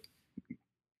 but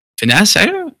finesse,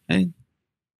 a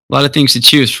lot of things to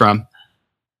choose from.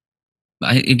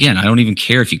 I don't even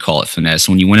care if you call it finesse.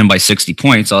 When you win them by 60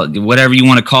 points, whatever you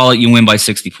want to call it, you win by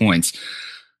 60 points.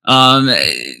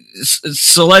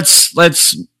 So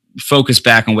let's focus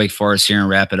back on Wake Forest here and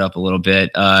wrap it up a little bit.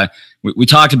 We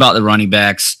talked about the running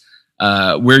backs.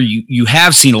 Where you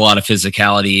have seen a lot of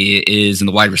physicality is in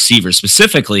the wide receivers,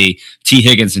 specifically T.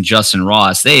 Higgins and Justin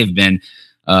Ross. They have been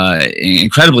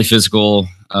incredibly physical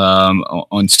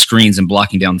on screens and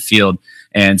blocking down the field.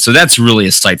 And so that's really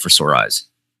a sight for sore eyes.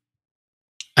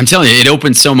 I'm telling you, it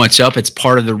opens so much up. It's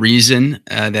part of the reason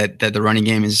that the running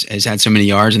game has had so many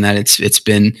yards, and that it's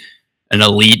been an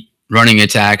elite running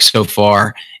attack so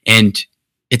far. And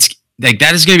it's like,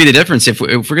 that is going to be the difference. If we're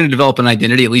going to develop an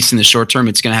identity, at least in the short term,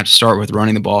 it's going to have to start with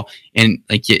running the ball. And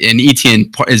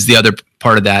Etienne is the other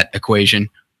part of that equation.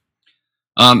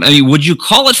 I mean, would you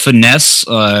call it finesse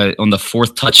on the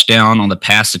 4th touchdown on the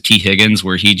pass to T. Higgins,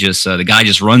 where he just the guy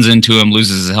just runs into him,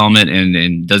 loses his helmet, and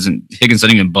Higgins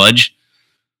doesn't even budge?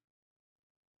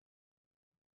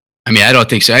 I mean, I don't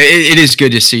think so. It is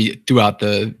good to see throughout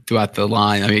the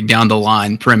line. I mean, down the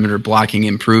line, perimeter blocking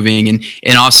improving,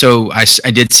 and also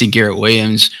I did see Garrett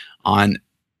Williams on.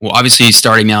 Well, obviously he's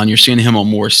starting now, and you're seeing him on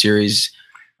more series.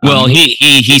 Well,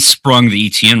 he sprung the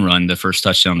ETN run, the first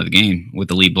touchdown of the game with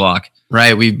the lead block.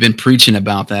 Right, we've been preaching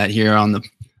about that here on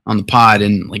the pod,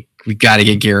 and like we got to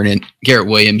get Garrett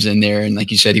Williams in there, and like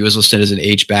you said, he was listed as an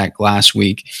H-back last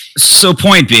week. So,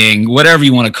 point being, whatever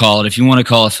you want to call it, if you want to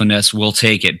call it finesse, we'll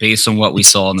take it based on what we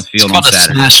saw on the field on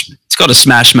Saturday. It's called a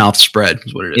smash mouth spread,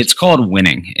 is what it is. It's called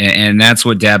winning, and that's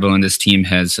what Dabo and this team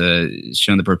has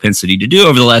shown the propensity to do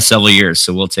over the last several years.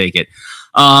 So we'll take it.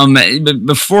 But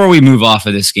before we move off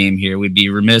of this game here, we'd be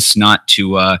remiss not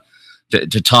to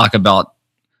talk about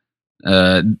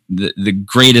the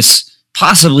greatest.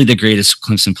 Possibly the greatest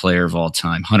Clemson player of all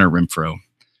time, Hunter Renfrow.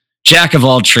 Jack of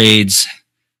all trades,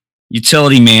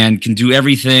 utility man, can do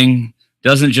everything,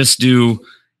 doesn't just do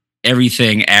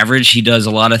everything average. He does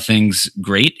a lot of things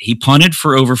great. He punted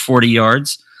for over 40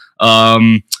 yards.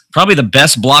 Probably the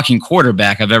best blocking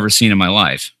quarterback I've ever seen in my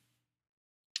life.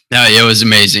 No, it was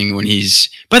amazing when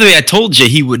by the way, I told you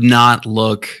he would not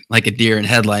look like a deer in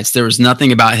headlights. There was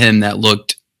nothing about him that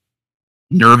looked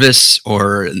nervous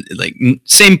or like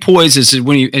same poise as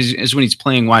when he's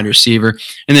playing wide receiver.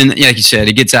 And then, like you said,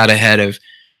 he gets out ahead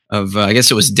of I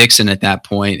guess it was Dixon at that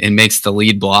point and makes the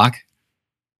lead block.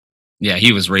 Yeah,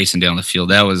 he was racing down the field.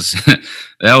 That was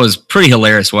that was pretty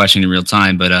hilarious watching in real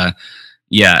time. But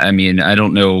yeah, I mean, I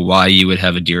don't know why you would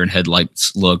have a deer in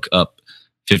headlights look up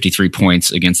 53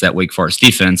 points against that Wake Forest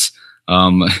defense.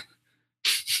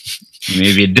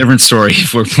 Maybe a different story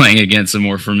if we're playing against a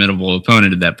more formidable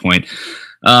opponent at that point.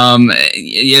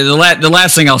 Yeah, the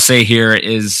last thing I'll say here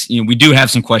is, we do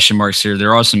have some question marks here.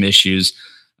 There are some issues,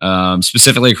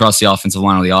 specifically across the offensive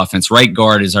line on the offense. Right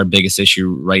guard is our biggest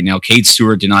issue right now. Cade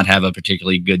Stewart did not have a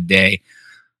particularly good day.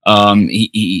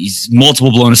 He's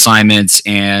multiple blown assignments,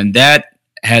 and that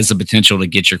has the potential to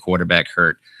get your quarterback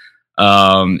hurt.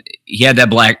 He had that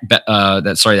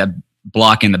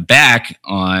block in the back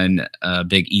on a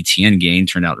big ETN gain.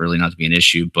 Turned out really not to be an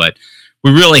issue, but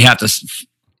we really have to,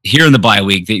 here in the bye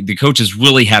week, the coaches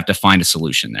really have to find a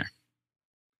solution there.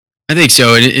 I think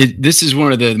so. This is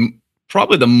one of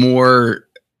probably the more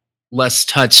less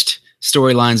touched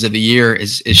storylines of the year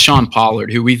is Sean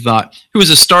Pollard, who was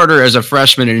a starter as a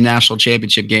freshman in a national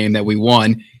championship game that we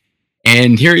won.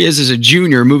 And here he is as a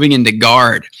junior moving into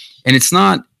guard. And it's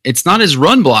not his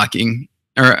run blocking,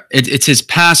 or it's his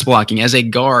pass blocking as a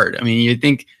guard. I mean, you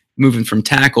think moving from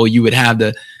tackle, you would have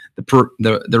the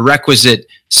requisite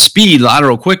speed,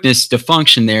 lateral quickness to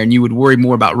function there, and you would worry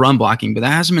more about run blocking, but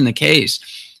that hasn't been the case.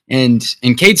 And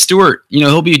Cade Stewart,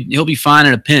 he'll be fine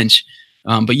in a pinch,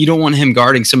 but you don't want him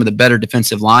guarding some of the better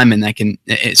defensive linemen that can,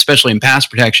 especially in pass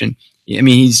protection. I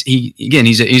mean,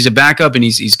 he's a backup and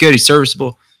he's good, he's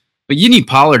serviceable, but you need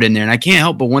Pollard in there, and I can't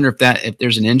help but wonder if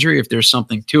there's an injury, if there's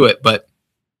something to it. But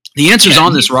the answer's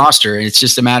on this roster, and it's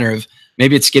just a matter of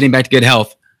maybe it's getting back to good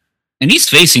health. And he's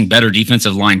facing better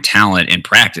defensive line talent in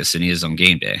practice than he is on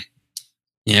game day.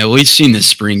 Yeah, well, we've seen the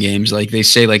spring games. Like they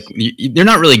say, like they're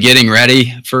not really getting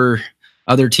ready for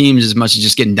other teams as much as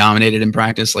just getting dominated in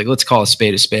practice. Like, let's call a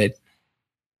spade a spade.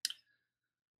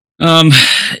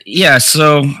 Yeah,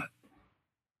 so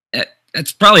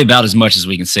that's probably about as much as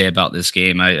we can say about this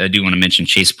game. I do want to mention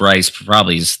Chase Bryce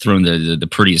probably has thrown the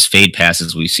prettiest fade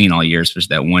passes we've seen all year,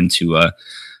 especially that one to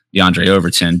DeAndre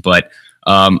Overton. But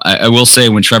I will say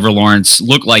when Trevor Lawrence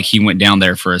looked like he went down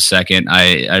there for a second,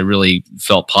 I really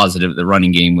felt positive the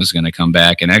running game was going to come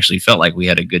back, and actually felt like we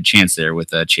had a good chance there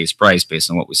with Chase Bryce based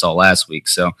on what we saw last week.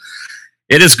 So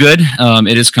it is good.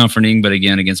 It is comforting, but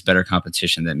again, against better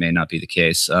competition, that may not be the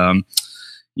case.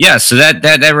 Yeah, so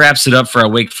that wraps it up for our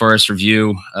Wake Forest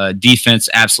review. Defense,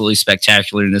 absolutely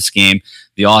spectacular in this game.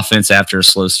 The offense, after a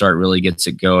slow start, really gets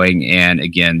it going. And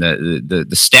again, the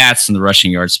stats and the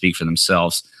rushing yards speak for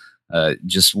themselves.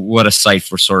 Just what a sight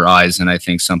for sore eyes, and I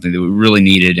think something that we really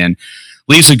needed, and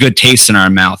leaves a good taste in our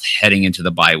mouth heading into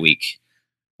the bye week,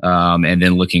 and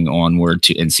then looking onward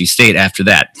to NC State after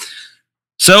that.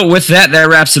 So with that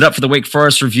wraps it up for the Wake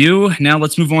Forest review. Now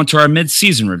let's move on to our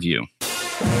mid-season review.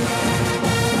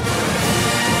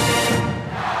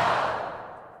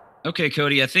 Okay,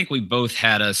 Cody, I think we both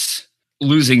had us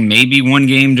losing maybe one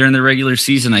game during the regular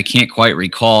season. I can't quite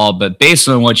recall, but based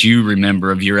on what you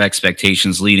remember of your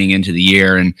expectations leading into the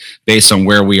year and based on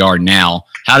where we are now,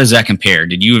 how does that compare?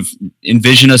 Did you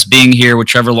envision us being here with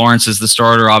Trevor Lawrence as the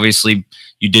starter? Obviously,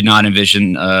 you did not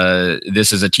envision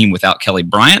this as a team without Kelly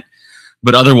Bryant,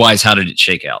 but otherwise, how did it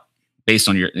shake out based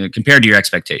on compared to your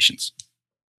expectations?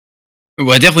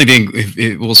 Well, I definitely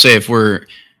think we'll say if we're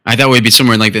I thought we'd be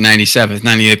somewhere in like the 97th,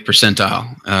 98th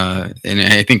percentile. And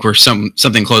I think we're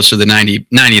something close to the 90th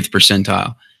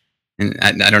percentile.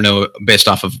 And I don't know based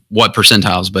off of what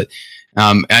percentiles, but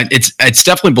it's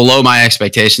definitely below my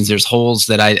expectations. There's holes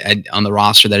that I on the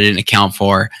roster that I didn't account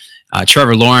for.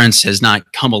 Trevor Lawrence has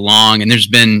not come along, and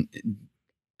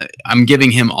I'm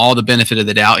giving him all the benefit of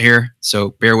the doubt here, so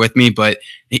bear with me, but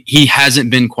he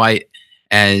hasn't been quite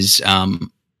as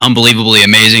unbelievably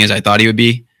amazing as I thought he would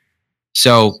be.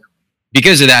 So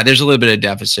because of that, there's a little bit of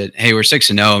deficit. Hey, we're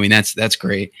 6-0. I mean, that's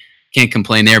great. Can't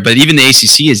complain there. But even the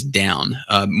ACC is down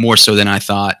more so than I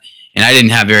thought, and I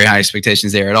didn't have very high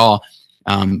expectations there at all.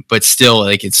 But still,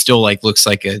 looks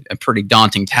like a pretty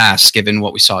daunting task given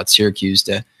what we saw at Syracuse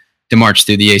to march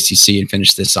through the ACC and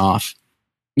finish this off.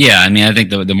 Yeah, I mean, I think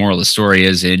the moral of the story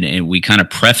is, and we kind of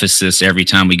preface this every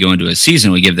time we go into a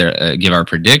season, we give our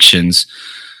predictions.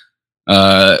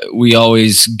 We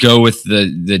always go with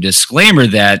the disclaimer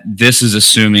that this is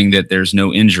assuming that there's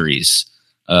no injuries,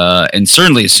 and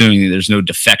certainly assuming that there's no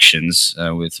defections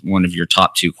with one of your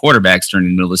top two quarterbacks during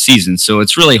the middle of the season. So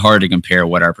it's really hard to compare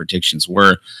what our predictions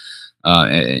were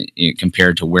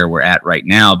compared to where we're at right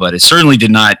now. But it certainly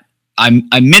did not.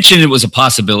 I mentioned it was a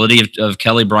possibility of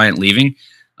Kelly Bryant leaving.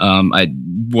 I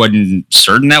wasn't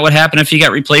certain that would happen if he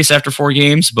got replaced after 4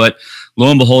 games, but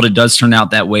lo and behold, it does turn out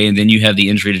that way. And then you have the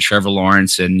injury to Trevor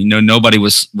Lawrence, and nobody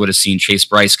would have seen Chase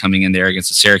Bryce coming in there against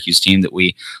the Syracuse team that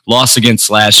we lost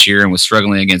against last year and was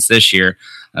struggling against this year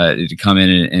to come in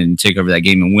and take over that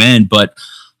game and win. But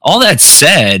all that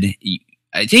said,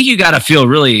 I think you got to feel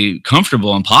really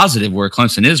comfortable and positive where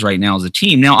Clemson is right now as a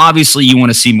team. Now, obviously, you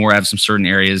want to see more out of some certain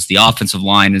areas. The offensive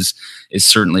line is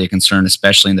certainly a concern,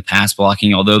 especially in the pass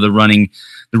blocking, although the running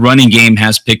game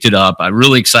has picked it up. I'm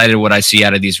really excited what I see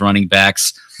out of these running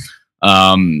backs,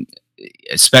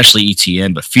 especially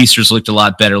ETN, but Feaster's looked a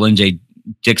lot better. Lynn J.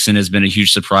 Dixon has been a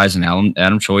huge surprise, and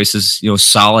Adam Choice is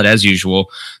solid as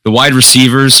usual. The wide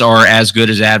receivers are as good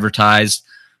as advertised.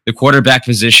 The quarterback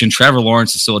position, Trevor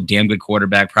Lawrence is still a damn good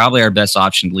quarterback, probably our best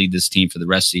option to lead this team for the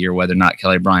rest of the year, whether or not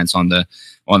Kelly Bryant's on the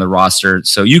roster.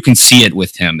 So you can see it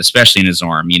with him, especially in his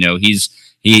arm. His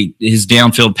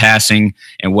downfield passing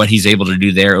and what he's able to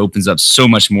do there opens up so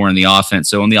much more in the offense.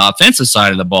 So on the offensive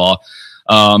side of the ball,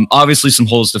 obviously some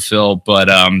holes to fill, but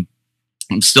I'm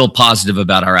still positive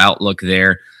about our outlook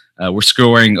there. We're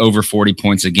scoring over 40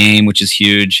 points a game, which is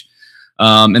huge.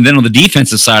 And then on the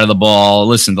defensive side of the ball,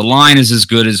 listen, the line is as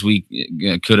good as we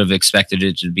could have expected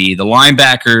it to be. The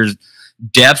linebackers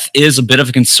depth is a bit of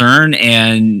a concern,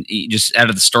 and just out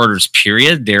of the starters,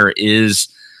 period, there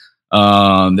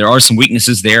are some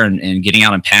weaknesses there in getting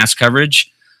out in pass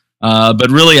coverage.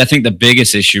 But really, I think the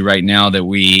biggest issue right now that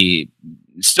we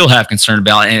still have concern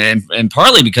about, and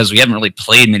partly because we haven't really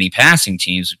played many passing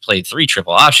teams, we played 3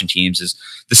 triple option teams, is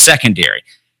the secondary.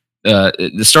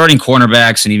 The starting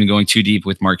cornerbacks, and even going too deep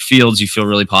with Mark Fields, you feel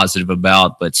really positive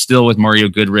about, but still with Mario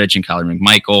Goodrich and Kyler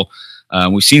McMichael,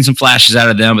 we've seen some flashes out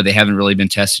of them, but they haven't really been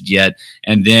tested yet.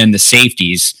 And then the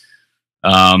safeties,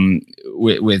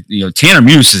 with Tanner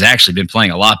Muse has actually been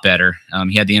playing a lot better.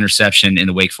 He had the interception in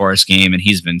the Wake Forest game, and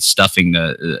he's been stuffing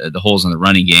the holes in the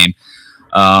running game.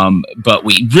 But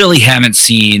we really haven't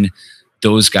seen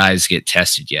those guys get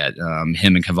tested yet.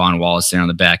 Him and Kevon Wallace there on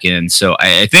the back end. So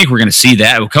I think we're going to see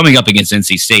that. We're coming up against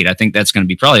NC State. I think that's going to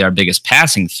be probably our biggest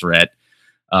passing threat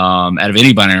out of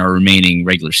anybody in our remaining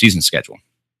regular season schedule.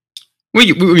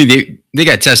 They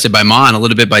got tested by Mon, a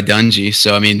little bit by Dungy.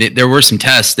 So, I mean, there were some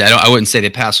tests that I wouldn't say they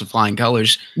passed with flying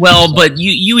colors. Well, but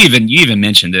you even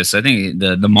mentioned this. I think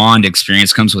the Mond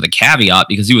experience comes with a caveat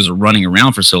because he was running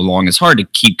around for so long. It's hard to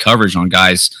keep coverage on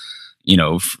guys,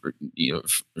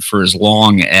 for as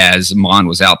long as Mond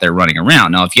was out there running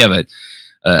around. Now, if you have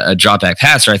a drop back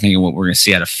passer, I think what we're going to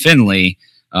see out of Finley,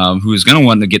 who's going to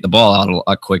want to get the ball out a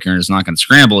lot quicker and is not going to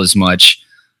scramble as much.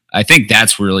 I think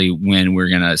that's really when we're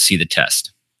going to see the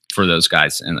test for those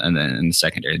guys and then in the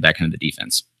secondary, back into the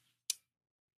defense.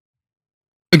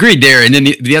 Agreed there. And then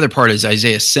the other part is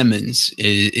Isaiah Simmons.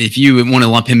 If you want to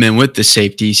lump him in with the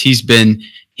safeties,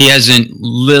 he hasn't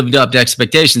lived up to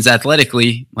expectations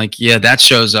athletically. That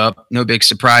shows up. No big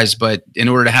surprise. But in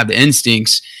order to have the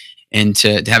instincts and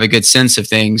to have a good sense of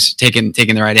things, taking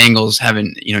the right angles,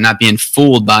 not being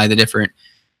fooled by the different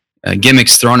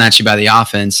gimmicks thrown at you by the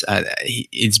offense,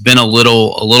 it's been a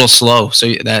little slow.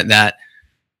 So that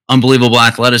unbelievable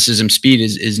athleticism, speed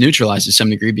is neutralized to some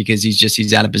degree because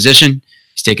he's out of position.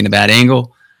 He's taking a bad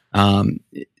angle.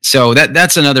 So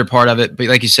that's another part of it. But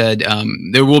like you said,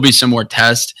 there will be some more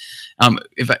tests.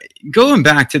 Going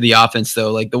back to the offense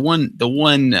though, like the one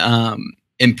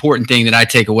important thing that I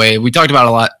take away, we talked about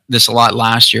a lot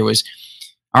last year, was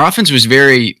our offense was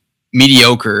very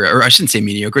mediocre, or I shouldn't say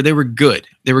mediocre. They were good.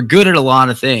 They were good at a lot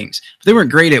of things, but they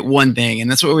weren't great at one thing. And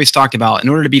that's what we always talked about. In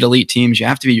order to beat elite teams, you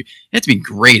have to be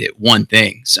great at one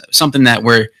thing. So something that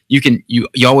where you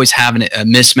always have a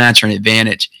mismatch or an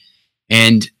advantage.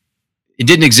 And it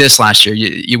didn't exist last year.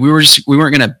 We weren't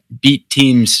going to beat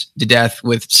teams to death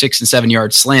with 6 and 7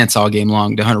 yard slants all game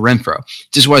long to Hunter Renfrow.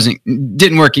 Just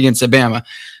didn't work against Alabama.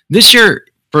 This year,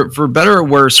 for better or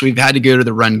worse, we've had to go to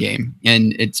the run game,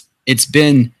 and it's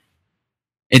been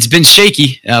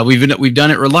shaky. We've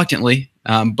done it reluctantly,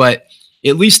 but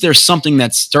at least there's something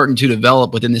that's starting to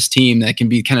develop within this team that can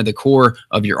be kind of the core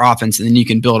of your offense, and then you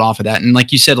can build off of that. And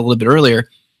like you said a little bit earlier,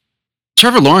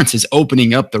 Trevor Lawrence is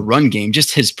opening up the run game,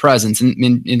 just his presence,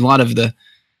 and a lot of the,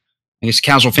 I guess,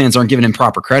 casual fans aren't giving him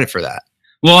proper credit for that.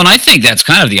 Well, and I think that's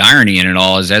kind of the irony in it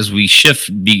all is as we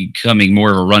shift becoming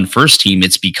more of a run-first team,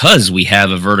 it's because we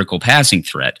have a vertical passing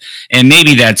threat. And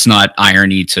maybe that's not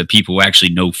irony to people who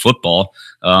actually know football.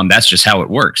 That's just how it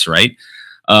works, right?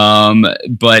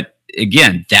 But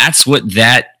again, that's what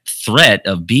that threat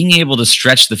of being able to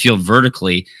stretch the field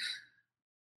vertically,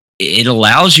 it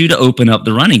allows you to open up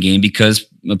the running game because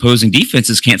opposing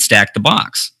defenses can't stack the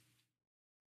box.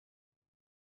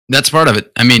 That's part of it.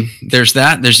 I mean, there's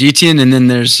that. There's Etienne, and then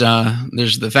there's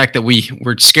the fact that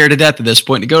we're scared to death at this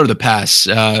point to go to the pass.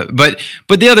 But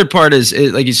the other part is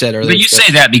like you said earlier. But you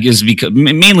say that because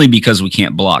mainly because we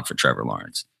can't block for Trevor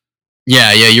Lawrence.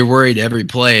 Yeah, you're worried every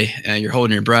play. You're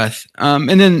holding your breath. And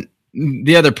then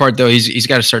the other part, though, he's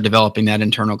got to start developing that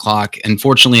internal clock.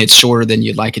 Unfortunately, it's shorter than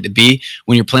you'd like it to be.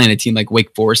 When you're playing a team like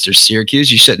Wake Forest or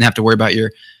Syracuse, you shouldn't have to worry about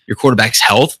your quarterback's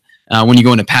health when you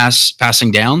go into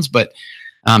passing downs. But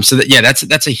that's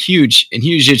a huge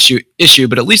issue.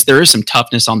 But at least there is some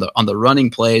toughness on the running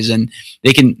plays, and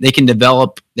they can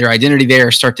develop their identity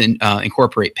there. Start to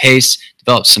incorporate pace,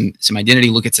 develop some identity.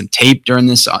 Look at some tape during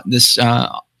this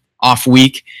off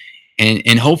week,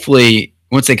 and hopefully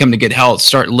once they come to good health,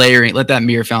 start layering, let that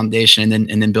be your foundation,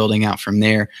 and then building out from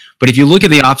there. But if you look at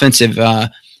the offensive,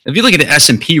 if you look at the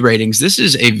S&P ratings, this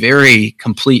is a very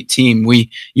complete team.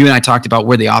 You and I talked about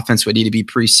where the offense would need to be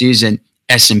preseason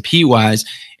S&P wise,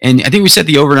 and I think we set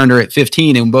the over and under at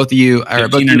 15, and both of you are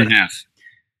 15 and a half.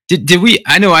 Did we?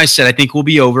 I know I said I think we'll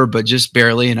be over, but just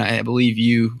barely, and I believe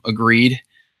you agreed.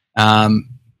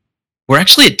 We're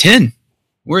actually at 10.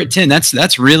 We're at 10.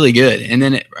 That's really good. And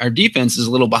then our defense is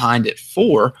a little behind at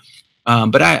 4,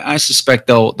 but I suspect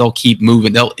they'll keep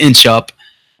moving. They'll inch up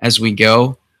as we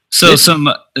go. So some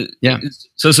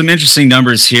interesting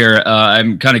numbers here.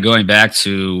 I'm kind of going back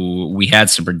to, we had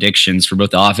some predictions for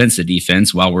both the offense and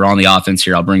defense. While we're on the offense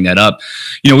here, I'll bring that up.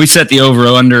 We set the over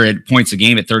under at points a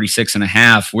game at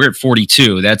 36.5. We're at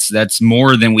 42. That's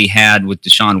more than we had with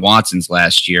Deshaun Watson's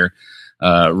last year.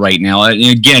 Right now, and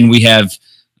again, we have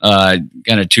kind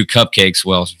of 2 cupcakes.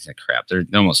 Well, crap, they're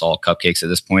almost all cupcakes at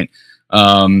this point.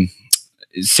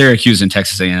 Syracuse and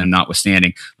Texas A&M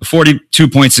notwithstanding. 42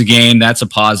 points a game, that's a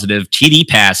positive. TD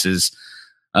passes.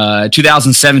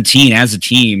 2017 as a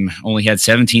team only had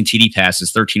 17 TD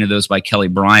passes, 13 of those by Kelly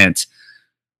Bryant.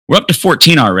 We're up to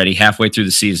 14 already halfway through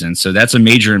the season, so that's a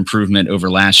major improvement over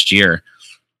last year.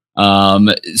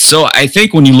 So I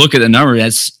think when you look at the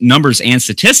numbers and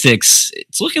statistics,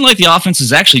 it's looking like the offense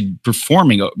is actually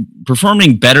performing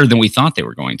better than we thought they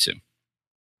were going to.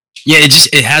 Yeah,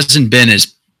 it hasn't been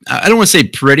as, I don't want to say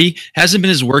pretty, hasn't been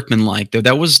as workmanlike though.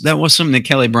 That was something that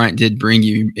Kelly Bryant did bring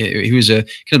you. He was a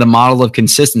kind of the model of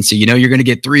consistency. You're going to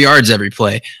get 3 yards every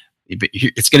play.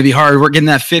 It's going to be hard. We're getting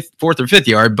that 4th or 5th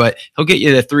yard, but he'll get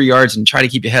you the 3 yards and try to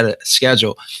keep you ahead of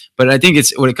schedule. But I think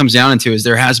it's what it comes down to is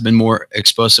there has been more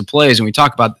explosive plays. And we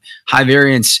talk about high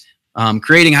variance,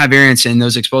 creating high variance in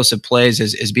those explosive plays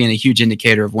as being a huge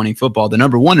indicator of winning football, the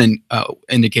number one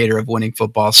indicator of winning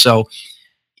football. So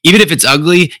even if it's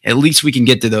ugly, at least we can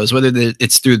get to those, whether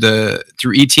it's through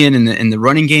Etienne in the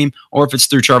running game, or if it's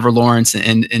through Trevor Lawrence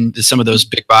and some of those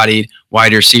big-bodied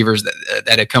wide receivers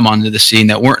that have come onto the scene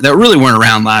that really weren't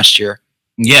around last year.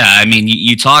 Yeah, I mean,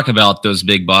 you talk about those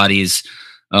big bodies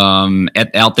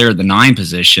out there at the 9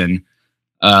 position.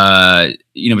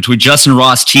 Between Justin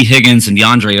Ross, T. Higgins, and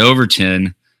DeAndre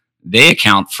Overton, they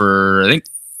account for, I think,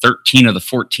 13 of the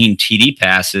 14 TD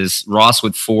passes. Ross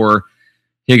with 4.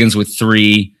 Higgins with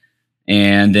 3,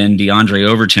 and then DeAndre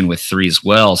Overton with 3 as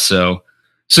well. So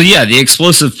yeah, the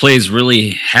explosive plays really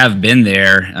have been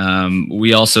there.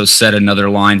 We also set another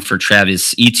line for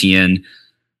Travis Etienne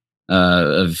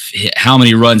of how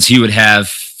many runs he would have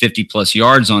 50 plus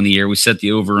yards on the year. We set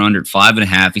the over under at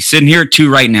 5.5. He's sitting here at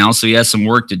 2 right now, so he has some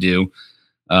work to do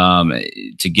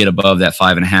to get above that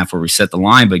 5.5 where we set the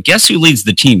line. But guess who leads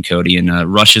the team, Cody, in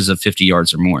rushes of 50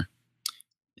 yards or more?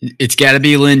 It's got to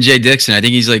be Lynn J. Dixon. I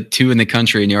think he's like 2 in the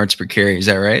country in yards per carry. Is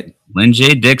that right? Lynn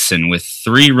J. Dixon with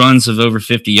 3 runs of over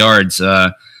 50 yards.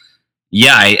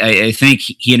 Yeah, I think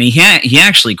he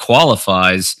actually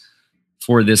qualifies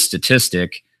for this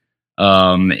statistic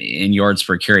in yards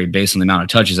per carry based on the amount of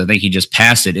touches. I think he just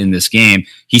passed it in this game.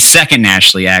 He's second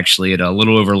nationally, actually, at a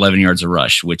little over 11 yards a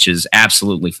rush, which is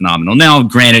absolutely phenomenal. Now,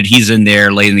 granted, he's in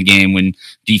there late in the game when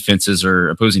defenses or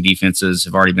opposing defenses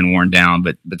have already been worn down,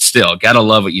 but still, gotta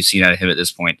love what you've seen out of him at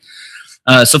this point.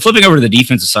 So flipping over to the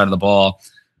defensive side of the ball,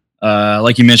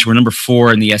 like you mentioned, we're number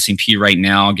 4 in the S&P right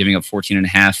now, giving up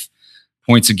 14.5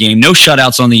 points a game. No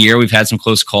shutouts on the year. We've had some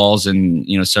close calls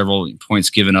and several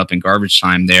points given up in garbage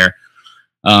time there.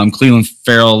 Cleveland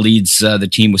Farrell leads the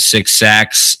team with 6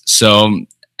 sacks. So,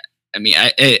 I mean,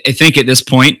 I think at this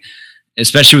point,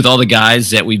 especially with all the guys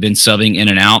that we've been subbing in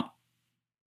and out,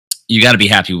 you got to be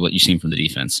happy with what you've seen from the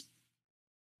defense.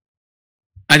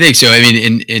 I think so. I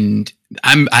mean,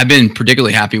 I've been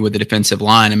particularly happy with the defensive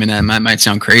line. I mean, that might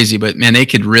sound crazy, but man, they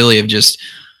could really have just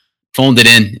phoned it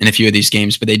in a few of these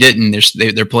games, but they didn't.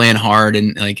 They're playing hard,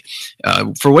 and like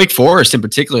for Wake Forest in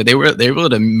particular, they were able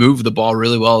to move the ball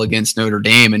really well against Notre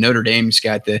Dame, and Notre Dame's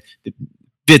got the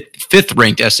 5th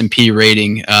ranked S&P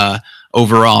rating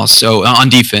overall, so on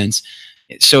defense.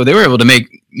 So they were able to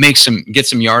get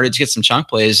some yardage, get some chunk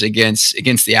plays against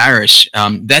the Irish.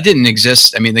 That didn't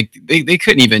exist. I mean, they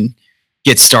couldn't even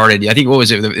get started. I think what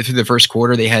was it through the first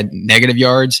quarter they had negative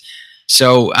yards.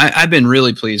 So I've been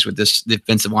really pleased with this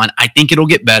defensive line. I think it'll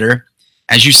get better.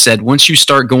 As you said, once you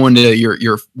start going to your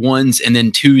 1s and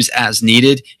then 2s as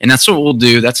needed, and that's what we'll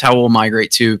do. That's how we'll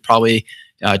migrate to probably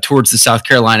towards the South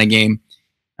Carolina game.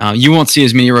 You won't see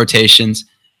as many rotations,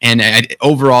 and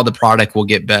overall the product will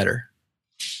get better.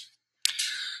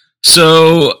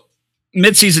 So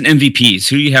midseason MVPs,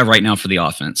 who do you have right now for the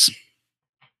offense?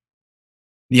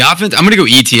 The offense, I'm going to go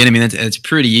ETN. I mean, it's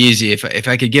pretty easy. If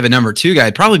I could give a number 2 guy,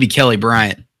 it'd probably be Kelly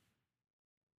Bryant,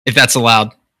 if that's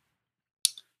allowed.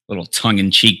 Little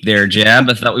tongue-in-cheek there, Jab.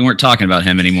 I thought we weren't talking about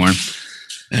him anymore.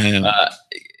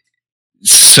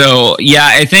 So, yeah,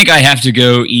 I think I have to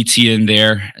go ETN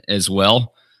there as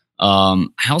well. I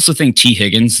also think T.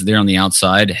 Higgins there on the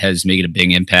outside has made a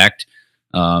big impact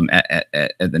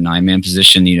at the 9-man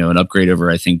position, an upgrade over,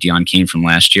 I think, Deion Kane from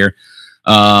last year.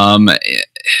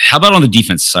 How about on the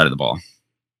defense side of the ball?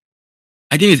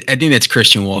 I think that's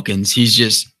Christian Wilkins. He's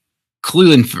just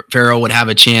Cleveland Farrell would have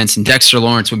a chance, and Dexter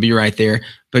Lawrence would be right there.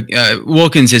 But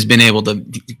Wilkins has been able to,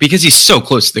 because he's so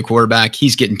close to the quarterback,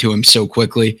 he's getting to him so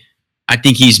quickly. I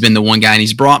think he's been the one guy, and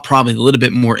he's brought probably a little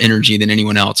bit more energy than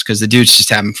anyone else because the dude's just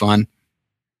having fun.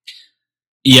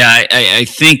 Yeah, I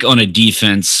think on a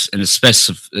defense, and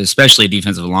especially a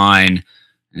defensive line,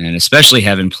 and especially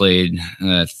having played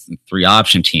 3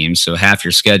 option teams, so half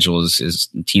your schedule is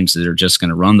teams that are just going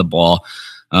to run the ball,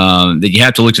 that you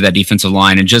have to look to that defensive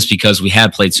line. And just because we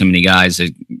have played so many guys,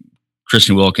 that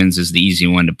Christian Wilkins is the easy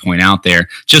one to point out there,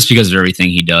 just because of everything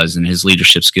he does and his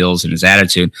leadership skills and his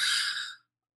attitude.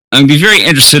 I'm going to be very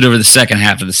interested over the second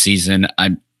half of the season.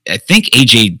 I think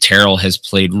AJ Terrell has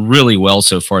played really well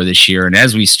so far this year, and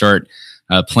as we start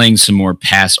playing some more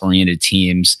pass-oriented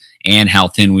teams, and how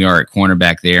thin we are at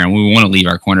cornerback there, and we want to leave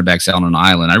our cornerbacks out on an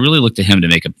island, I really look to him to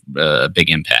make a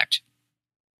big impact.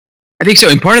 I think so,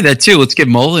 and part of that too. Let's give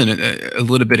Mullen a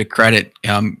little bit of credit.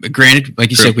 Granted,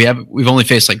 like you said, we've only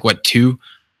faced 2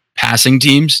 passing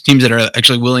teams that are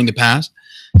actually willing to pass.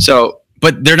 So,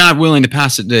 but they're not willing to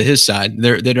pass it to his side.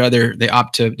 They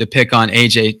opt to pick on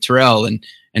AJ Terrell, and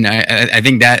I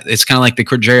think that it's kind of like the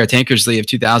Cordero Tankersley of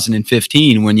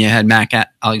 2015 when you had Mac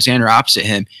Alexander opposite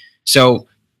him. So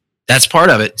that's part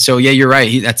of it. So yeah, you're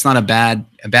right. That's not a bad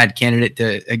candidate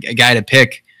a guy to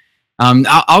pick.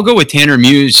 I'll go with Tanner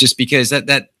Muse just because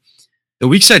that the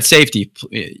weak side safety,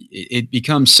 it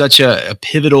becomes such a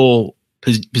pivotal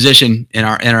position in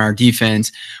our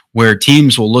defense where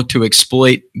teams will look to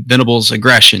exploit Venable's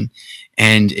aggression.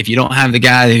 And if you don't have the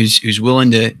guy who's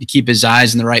willing to keep his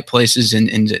eyes in the right places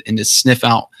and to sniff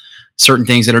out certain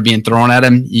things that are being thrown at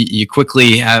him, you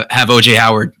quickly have OJ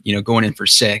Howard, going in for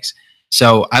 6.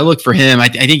 So I look for him. I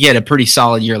think he had a pretty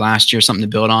solid year last year, something to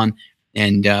build on.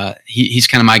 And he's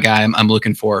kind of my guy I'm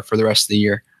looking for the rest of the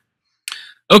year.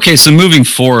 Okay, so moving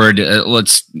forward,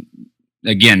 let's,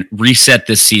 again, reset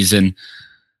this season.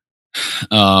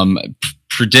 Let's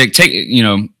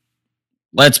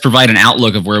provide an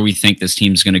outlook of where we think this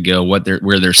team's going to go,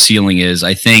 where their ceiling is.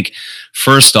 I think,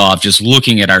 first off, just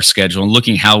looking at our schedule and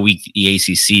looking how weak the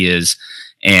ACC is,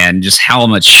 and just how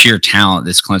much sheer talent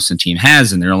this Clemson team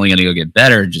has, and they're only going to go get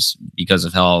better just because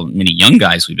of how many young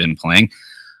guys we've been playing.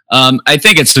 I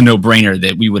think it's a no-brainer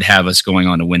that we would have us going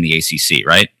on to win the ACC,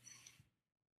 right?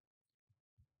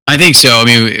 I think so. I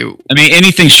mean,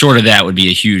 anything short of that would be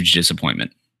a huge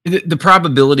disappointment. The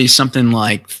probability is something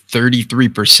like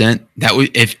 33%. That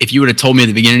if you would have told me at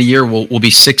the beginning of the year we'll be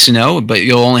 6-0, but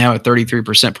you'll only have a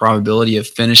 33% probability of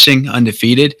finishing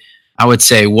undefeated, I would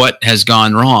say what has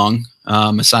gone wrong.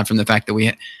 Aside from the fact that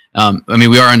we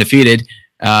are undefeated,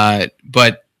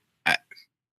 but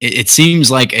it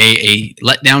seems like a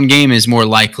letdown game is more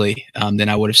likely than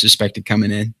I would have suspected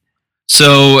coming in.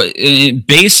 So,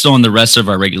 based on the rest of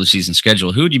our regular season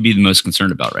schedule, who would you be the most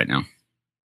concerned about right now?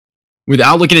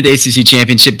 Without looking at the ACC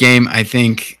championship game, I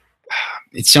think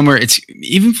it's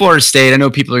even Florida State. I know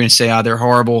people are going to say, they're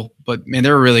horrible, but man,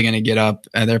 they're really going to get up.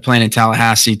 They're playing in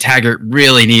Tallahassee. Taggart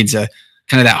really needs a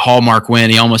kind of that hallmark win.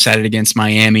 He almost had it against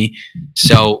Miami.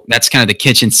 So that's kind of the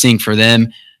kitchen sink for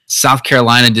them. South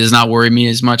Carolina does not worry me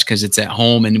as much because it's at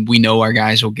home and we know our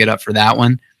guys will get up for that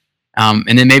one.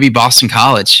 And then maybe Boston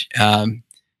College.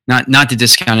 Not to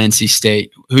discount NC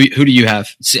State. Who do you have?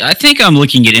 See, I think I'm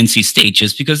looking at NC State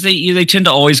just because they tend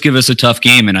to always give us a tough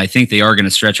game, and I think they are going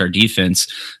to stretch our defense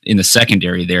in the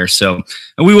secondary there. So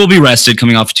we will be rested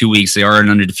coming off 2 weeks. They are an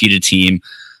undefeated team.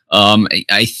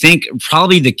 I think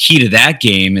probably the key to that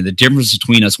game and the difference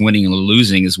between us winning and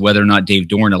losing is whether or not Dave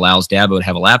Dorn allows Dabo to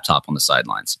have a laptop on the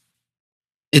sidelines.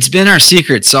 It's been our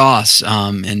secret sauce,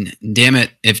 and damn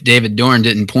it, if David Dorn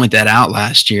didn't point that out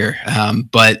last year,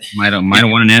 but might have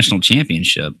won a national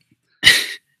championship.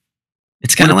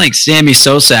 It's kind of like Sammy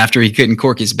Sosa after he couldn't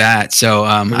cork his bat. So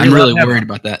I'm really worried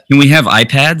about that. Can we have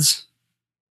iPads?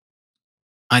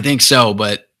 I think so,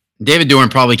 but David Dorn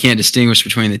probably can't distinguish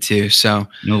between the two. So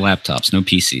no laptops, no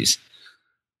PCs.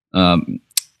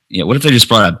 What if they just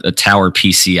brought a tower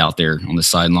PC out there on the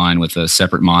sideline with a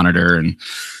separate monitor and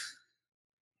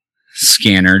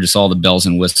scanner, just all the bells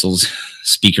and whistles,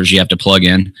 speakers you have to plug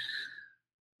in.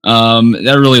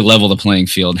 That really level the playing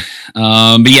field.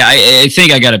 But yeah, I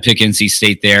think I got to pick NC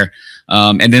State there.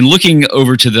 And then looking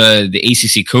over to the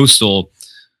ACC Coastal,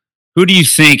 who do you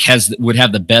think would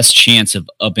have the best chance of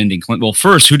upending Clemson? Well,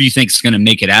 first, who do you think is going to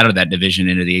make it out of that division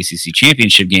into the ACC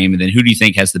championship game? And then who do you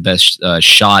think has the best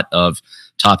shot of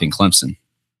topping Clemson?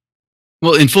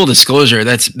 Well, in full disclosure,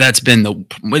 that's been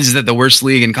the worst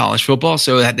league in college football,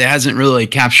 so that hasn't really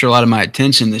captured a lot of my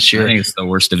attention this year. I think it's the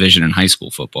worst division in high school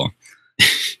football.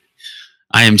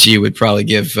 IMG would probably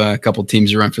give a couple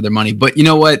teams a run for their money, but you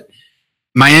know what?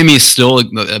 Miami is still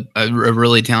a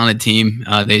really talented team.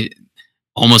 They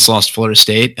almost lost Florida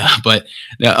State, but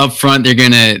up front they're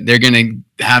gonna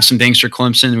have some things for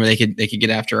Clemson where they could get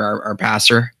after our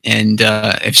passer, and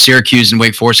if Syracuse and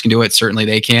Wake Forest can do it, certainly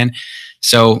they can.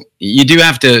 So you do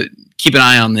have to keep an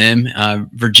eye on them.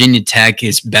 Virginia Tech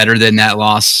is better than that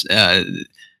loss,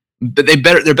 but they're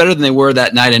better than they were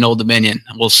that night in Old Dominion,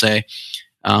 we'll say.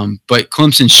 But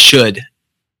Clemson should,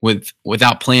 with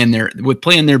playing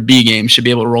their B game, should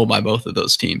be able to roll by both of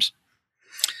those teams.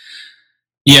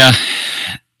 Yeah,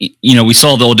 we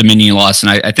saw the Old Dominion loss,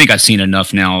 and I think I've seen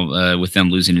enough now with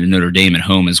them losing to Notre Dame at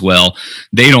home as well.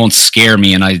 They don't scare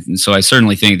me, and so I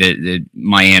certainly think that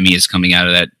Miami is coming out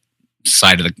of that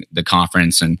side of the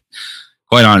conference, and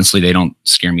quite honestly, they don't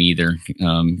scare me either,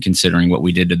 considering what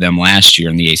we did to them last year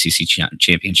in the ACC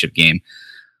championship game.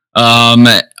 All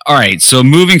right, so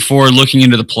moving forward, looking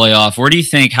into the playoff, how do you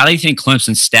think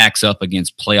Clemson stacks up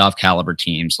against playoff caliber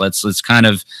teams? Let's kind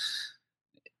of,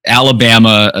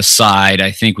 Alabama aside, I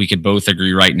think we could both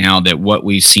agree right now that what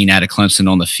we've seen out of Clemson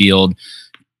on the field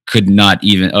could not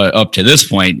even, up to this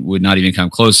point, would not even come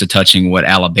close to touching what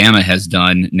Alabama has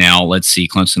done. Now let's see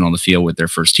Clemson on the field with their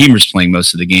first teamers playing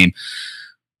most of the game.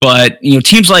 But,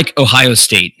 teams like Ohio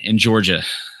State and Georgia,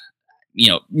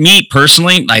 me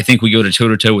personally, I think we go to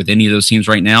toe-to-toe with any of those teams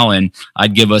right now, and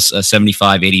I'd give us a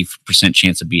 75-80%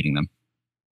 chance of beating them.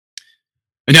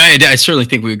 No, I certainly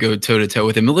think we would go toe-to-toe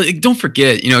with them. Don't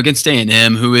forget, against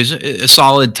A&M, who is a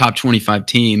solid top 25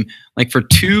 team, like for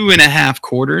 2.5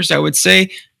 quarters, I would say,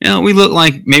 we look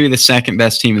like maybe the second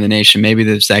best team in the nation, maybe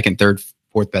the second, third,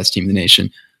 fourth best team in the nation,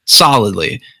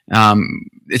 solidly.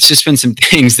 It's just been some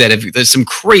things there's some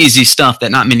crazy stuff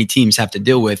that not many teams have to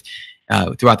deal with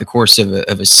throughout the course of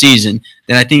a season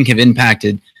that I think have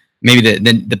impacted maybe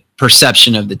the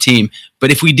perception of the team.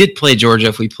 But if we did play Georgia,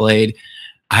 if we played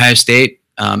Ohio State,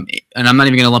 and I'm not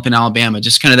even going to lump in Alabama,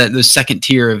 just kind of the second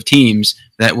tier of teams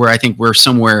where I think we're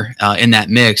somewhere in that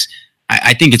mix.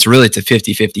 I think it's a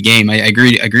 50-50 game. I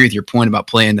agree with your point about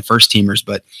playing the first teamers,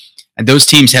 but those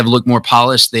teams have looked more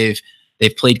polished. They've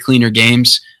played cleaner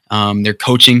games. Their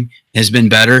coaching has been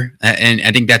better, and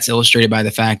I think that's illustrated by the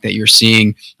fact that you're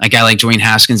seeing a guy like Dwayne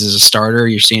Haskins as a starter.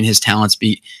 You're seeing his talents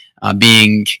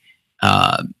being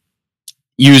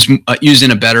used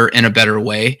in a better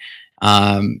way.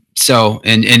 So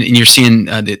you're seeing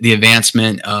the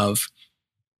advancement of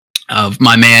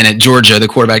my man at Georgia, the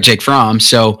quarterback Jake Fromm.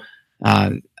 So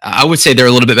I would say they're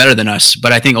a little bit better than us,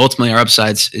 but I think ultimately our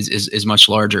upsides is much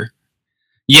larger.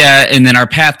 Yeah, and then our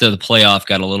path to the playoff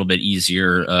got a little bit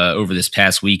easier over this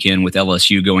past weekend with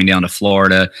LSU going down to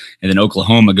Florida and then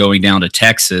Oklahoma going down to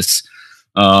Texas.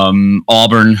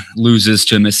 Auburn loses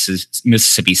to a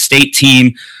Mississippi State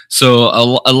team. So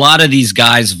a lot of these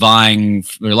guys a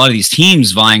lot of these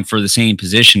teams vying for the same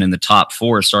position in the top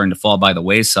four are starting to fall by the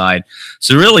wayside.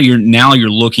 So really you're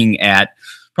looking at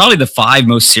probably the five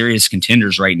most serious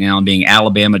contenders right now being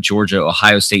Alabama, Georgia,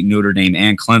 Ohio State, Notre Dame,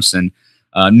 and Clemson.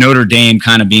 Notre Dame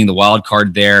kind of being the wild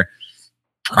card there.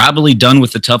 Probably done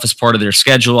with the toughest part of their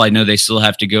schedule. I know they still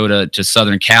have to go to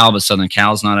Southern Cal, but Southern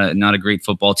Cal's not a great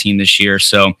football team this year.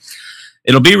 So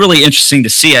it'll be really interesting to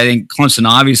see. I think Clemson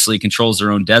obviously controls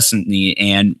their own destiny,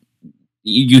 and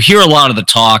you hear a lot of the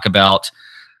talk about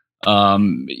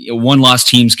one-loss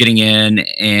teams getting in,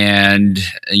 and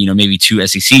maybe two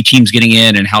SEC teams getting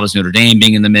in, and how does Notre Dame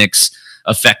being in the mix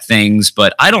affect things.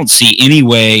 But I don't see any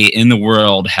way in the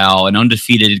world how an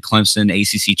undefeated Clemson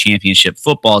ACC championship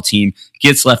football team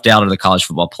gets left out of the college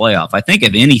football playoff. I think,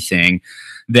 if anything,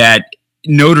 that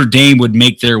Notre Dame would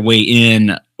make their way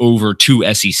in over two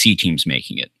SEC teams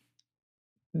making it.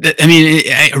 I mean,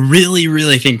 I really,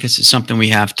 really think this is something we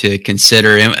have to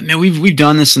consider. And I mean, we've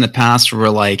done this in the past where we're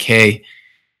like, hey,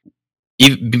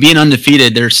 being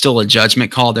undefeated, there's still a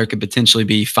judgment call. There could potentially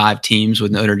be 5 teams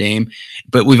with Notre Dame,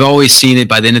 but we've always seen it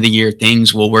by the end of the year,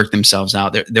 things will work themselves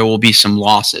out. There will be some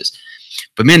losses,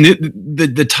 but man,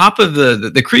 the top of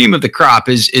the cream of the crop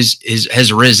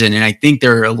has risen, and I think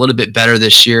they're a little bit better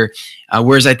this year.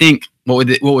 Whereas I think what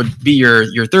would be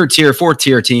your third tier, fourth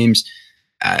tier teams,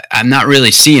 I'm not really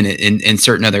seeing it in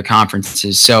certain other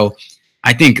conferences. So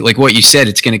I think, like what you said,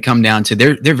 it's going to come down to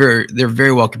there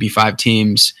very well could be 5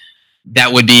 teams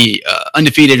that would be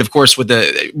undefeated, of course, with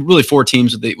the really 4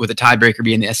 teams with a tiebreaker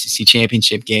being the SEC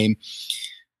championship game.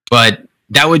 But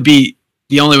that would be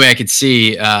the only way I could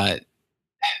see.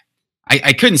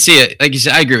 I couldn't see it. Like you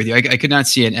said, I agree with you. I could not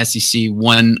see an SEC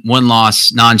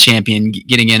one-loss non-champion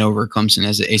getting in over Clemson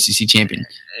as an ACC champion.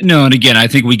 No, and again, I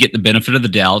think we get the benefit of the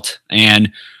doubt,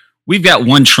 and we've got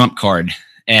one trump card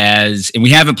and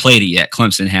we haven't played it yet.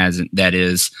 Clemson hasn't. That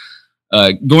is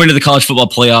going to the college football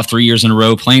playoff 3 years in a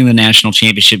row, playing the national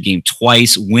championship game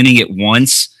twice, winning it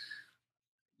once.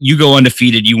 You go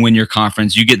undefeated, you win your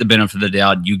conference, you get the benefit of the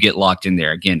doubt, you get locked in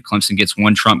there. Again, Clemson gets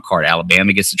one trump card.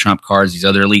 Alabama gets the trump cards. These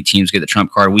other elite teams get the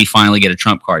trump card. We finally get a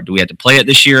trump card. Do we have to play it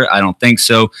this year? I don't think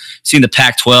so. Seen the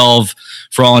Pac-12,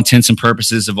 for all intents and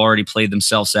purposes, have already played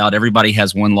themselves out. Everybody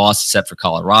has one loss except for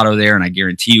Colorado there, and I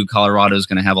guarantee you Colorado is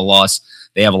going to have a loss.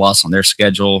 They have a loss on their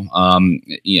schedule.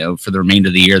 For the remainder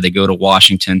of the year, they go to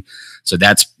Washington. So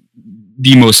that's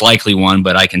the most likely one,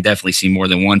 but I can definitely see more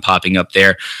than one popping up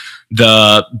there.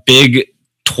 The Big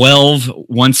 12,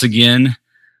 once again,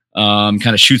 kind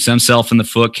of shoots themselves in the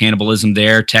foot. Cannibalism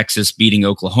there. Texas beating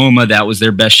Oklahoma. That was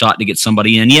their best shot to get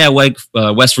somebody in. Yeah,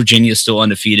 West Virginia is still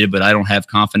undefeated, but I don't have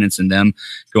confidence in them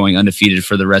going undefeated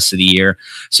for the rest of the year.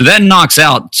 So that knocks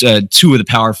out 2 of the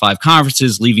Power 5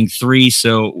 conferences, leaving 3.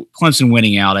 So Clemson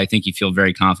winning out, I think you feel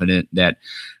very confident that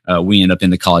we end up in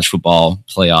the college football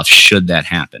playoff should that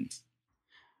happen.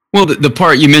 Well, the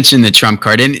part you mentioned, the trump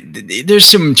card, and there's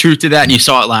some truth to that, and you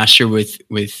saw it last year with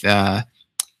Bama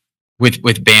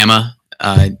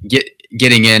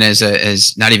getting in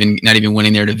as not even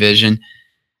winning their division.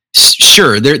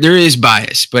 Sure, there is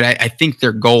bias, but I think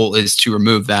their goal is to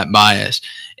remove that bias.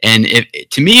 And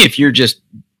if you're just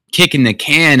kicking the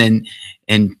can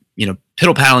and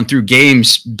piddle paddling through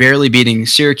games, barely beating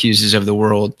Syracuse's of the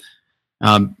world.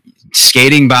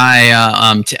 Skating by,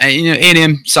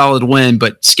 A&M solid win,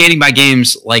 but skating by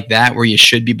games like that where you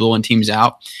should be blowing teams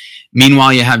out.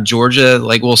 Meanwhile, you have Georgia,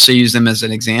 like we'll use them as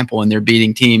an example, and they're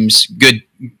beating teams, good,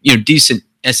 decent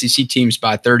SEC teams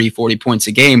by 30, 40 points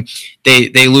a game.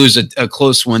 They lose a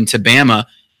close one to Bama.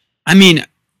 I mean,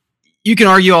 you can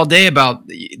argue all day about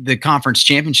the conference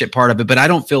championship part of it, but I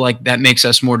don't feel like that makes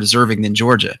us more deserving than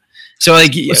Georgia. So,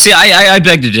 see, I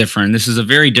beg to differ, and this is a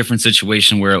very different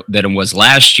situation than it was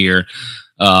last year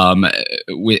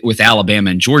with Alabama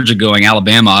and Georgia going.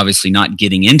 Alabama obviously not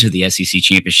getting into the SEC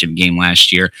championship game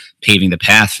last year, paving the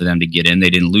path for them to get in. They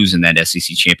didn't lose in that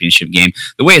SEC championship game.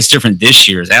 The way it's different this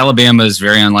year is Alabama is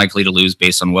very unlikely to lose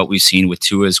based on what we've seen with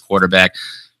Tua as quarterback.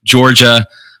 Georgia,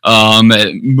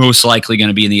 most likely going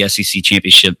to be in the SEC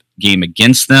championship game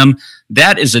against them.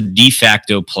 That is a de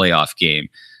facto playoff game.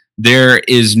 There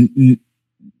is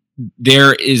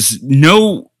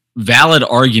no valid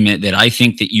argument that I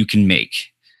think that you can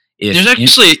make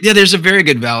There's a very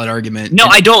good valid argument. No,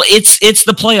 I don't. It's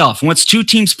the playoff. Once two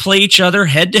teams play each other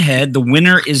head to head, the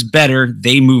winner is better.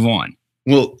 They move on.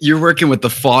 Well, you're working with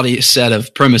the faulty set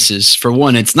of premises. For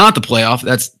one, it's not the playoff.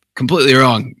 That's completely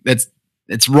wrong.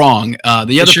 It's wrong.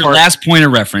 The other part, last point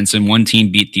of reference, and one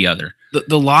team beat the other.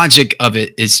 The logic of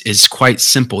it is quite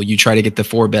simple. You try to get the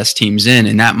 4 best teams in,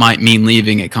 and that might mean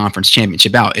leaving a conference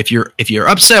championship out. If you're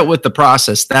upset with the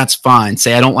process, that's fine.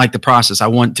 Say, I don't like the process. I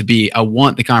want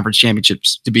the conference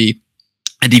championships to be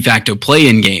a de facto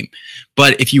play-in game.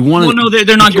 But if you want to, no,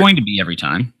 they're not going to be every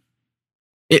time.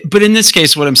 But in this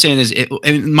case, what I'm saying is,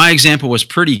 and my example was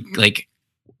pretty like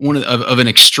one of an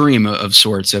extreme of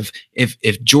sorts. Of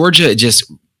if Georgia just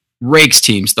rakes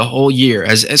teams the whole year,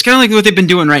 as kind of like what they've been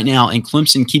doing right now, and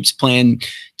Clemson keeps playing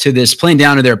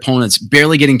down to their opponents,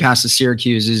 barely getting past the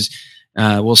Syracuses,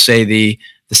 we'll say the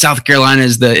South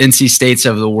Carolinas, the NC States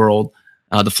of the world,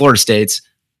 the Florida States.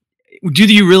 Do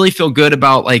you really feel good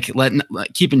about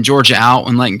keeping Georgia out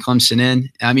and letting Clemson in?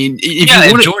 I mean,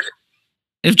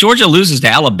 if Georgia loses to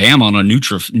Alabama on a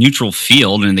neutral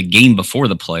field in the game before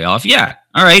the playoff, yeah,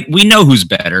 all right, we know who's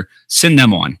better. Send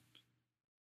them on.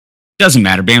 Doesn't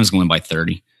matter. Bama's going to win by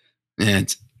 30.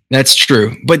 That's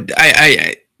true. But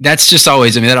I that's just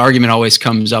always, that argument always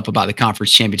comes up about the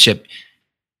conference championship.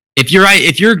 If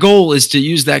your goal is to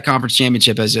use that conference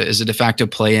championship as a de facto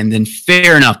play-in, then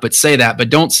fair enough, but say that. But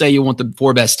don't say you want the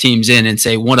 4 best teams in and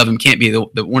say one of them can't be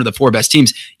one of the 4 best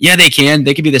teams. Yeah, they can.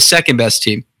 They could be the 2nd best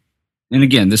team. And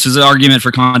again, this is an argument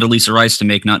for Condoleezza Rice to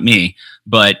make, not me.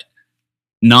 But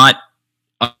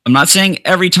I'm not saying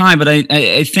every time, but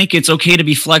I think it's okay to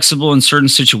be flexible in certain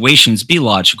situations. Be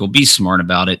logical. Be smart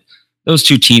about it. Those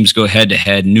 2 teams go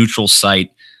head-to-head, neutral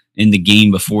site in the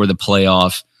game before the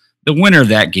playoff. The winner of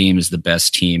that game is the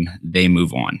best team. They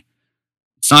move on.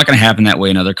 It's not going to happen that way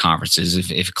in other conferences.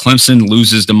 If Clemson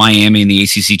loses to Miami in the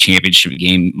ACC championship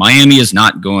game, Miami is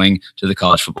not going to the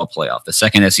college football playoff. The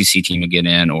 2nd SEC team will get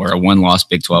in, or a 1-loss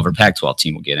Big 12 or Pac-12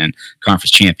 team will get in.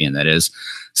 Conference champion, that is.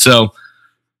 So,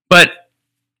 but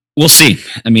we'll see.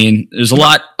 I mean, there's a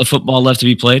lot of football left to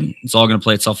be played. It's all going to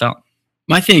play itself out.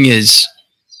 My thing is,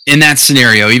 in that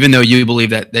scenario, even though you believe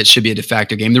that should be a de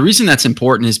facto game, the reason that's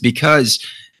important is because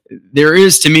there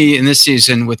is, to me, in this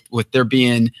season, with there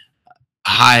being a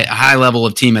high level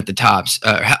of team at the tops,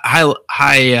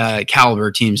 high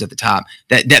caliber teams at the top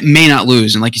that may not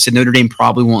lose. And like you said, Notre Dame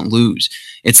probably won't lose.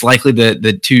 It's likely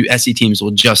the 2 SEC teams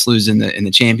will just lose in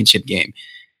the championship game.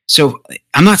 So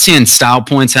I'm not saying style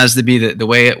points has to be the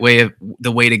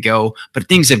way to go, but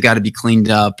things have got to be cleaned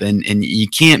up, and you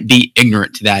can't be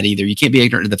ignorant to that either. You can't be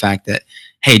ignorant to the fact that,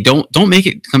 hey, don't make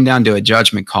it come down to a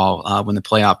judgment call when the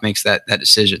playoff makes that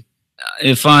decision.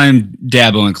 If I'm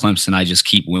Dabo and Clemson, I just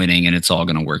keep winning, and it's all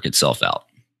going to work itself out.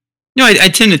 No, I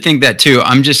tend to think that too.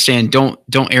 I'm just saying, don't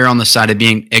err on the side of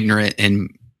being ignorant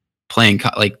and playing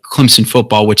like Clemson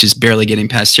football, which is barely getting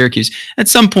past Syracuse. At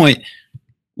some point,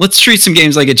 let's treat some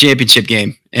games like a championship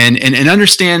game, and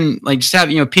understand, like, just have,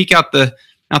 peek out the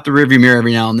rearview mirror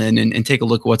every now and then and take a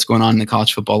look at what's going on in the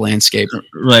college football landscape.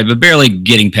 Right, but barely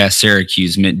getting past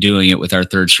Syracuse meant doing it with our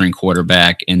 3rd-string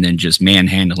quarterback and then just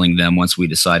manhandling them once we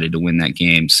decided to win that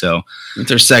game. So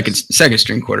it's our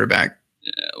second-string quarterback.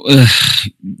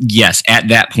 Yes, at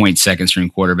that point, 2nd-string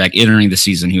quarterback. Entering the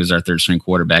season, he was our 3rd-string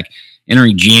quarterback.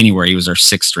 Entering January, he was our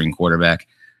 6th-string quarterback.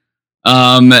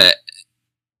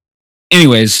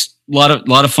 Anyways, a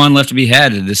lot of fun left to be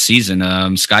had this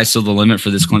season. Sky's still the limit for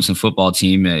this Clemson football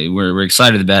team. We're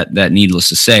excited about that, needless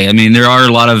to say. I mean, there are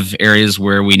a lot of areas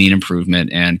where we need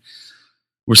improvement, and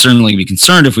we're certainly going to be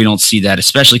concerned if we don't see that,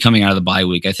 especially coming out of the bye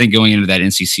week. I think going into that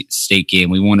NC State game,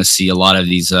 we want to see a lot of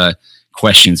these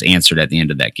questions answered at the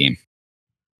end of that game.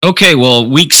 Okay, well,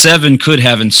 week 7 could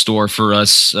have in store for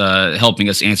us, helping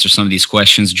us answer some of these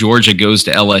questions. Georgia goes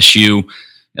to LSU.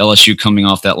 LSU coming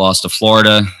off that loss to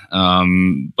Florida.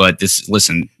 But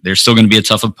they're still going to be a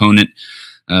tough opponent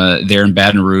there in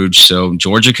Baton Rouge. So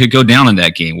Georgia could go down in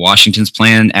that game. Washington's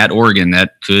playing at Oregon.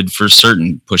 That could for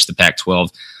certain push the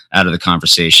Pac-12 out of the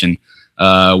conversation.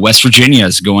 West Virginia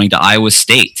is going to Iowa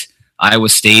State. Iowa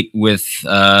State with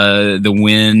the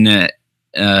win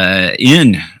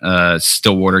in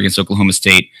Stillwater against Oklahoma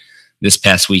State this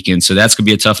past weekend. So that's going to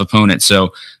be a tough opponent.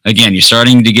 So again, you're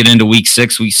starting to get into week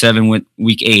 6, week 7,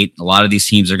 week 8. A lot of these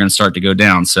teams are going to start to go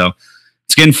down. So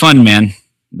it's getting fun, man.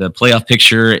 The playoff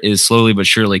picture is slowly but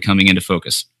surely coming into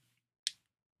focus.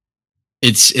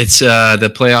 It's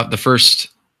the playoff, the first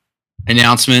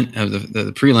announcement of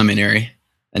the preliminary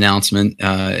announcement.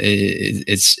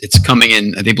 It's coming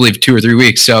in, I believe, 2 or 3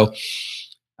 weeks. So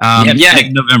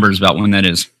November is about when that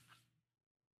is.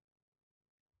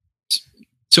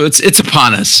 So it's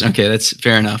upon us. Okay, that's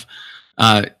fair enough.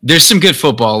 There's some good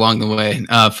football along the way.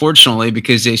 Fortunately,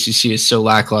 because the ACC is so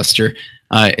lackluster,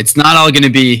 it's not all going to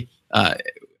be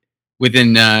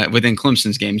within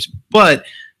Clemson's games, but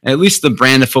at least the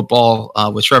brand of football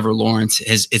with Trevor Lawrence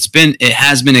has been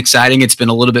exciting. It's been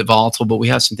a little bit volatile, but we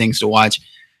have some things to watch.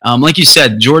 Like you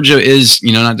said, Georgia is,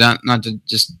 not to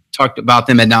just talk about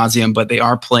them ad nauseum, but they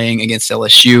are playing against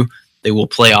LSU. They will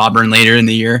play Auburn later in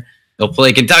the year. They'll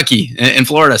play Kentucky and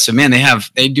Florida. So man,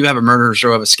 they do have a murderer's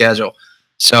row of a schedule.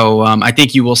 So I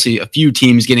think you will see a few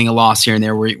teams getting a loss here and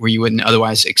there where you wouldn't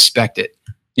otherwise expect it.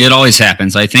 It always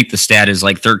happens. I think the stat is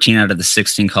like 13 out of the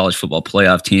 16 college football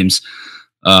playoff teams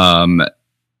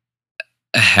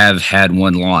have had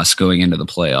one loss going into the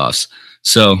playoffs.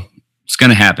 So it's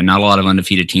going to happen. Not a lot of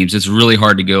undefeated teams. It's really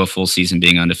hard to go a full season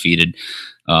being undefeated.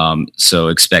 So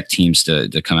expect teams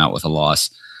to come out with a loss.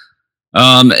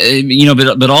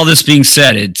 But all this being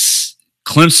said,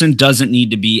 Clemson doesn't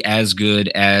need to be as good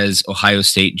as Ohio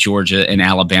State, Georgia, and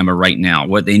Alabama right now.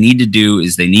 What they need to do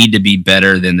is they need to be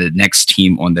better than the next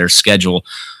team on their schedule.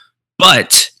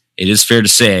 But it is fair to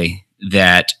say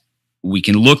that we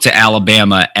can look to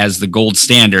Alabama as the gold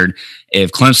standard.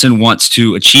 If Clemson wants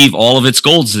to achieve all of its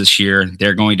goals this year,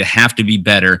 they're going to have to be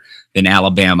better than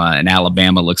Alabama, and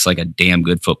Alabama looks like a damn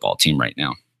good football team right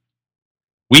now.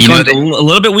 A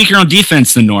little bit weaker on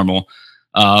defense than normal,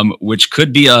 which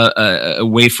could be a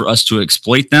way for us to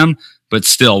exploit them. But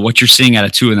still, what you're seeing out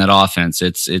of Tua in that offense,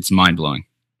 it's mind-blowing.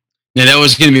 Yeah, that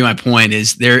was going to be my point.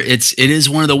 It is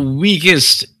one of the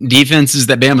weakest defenses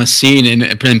that Bama's seen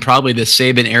in probably the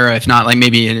Saban era, if not like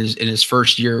maybe in his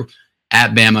first year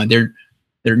at Bama.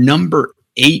 They're number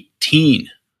 18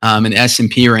 in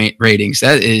S&P ratings.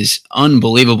 That is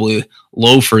unbelievably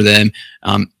low for them.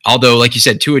 Although, like you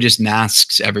said, Tua just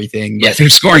masks everything. Yeah, they're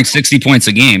scoring 60 points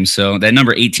a game, so that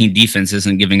number 18 defense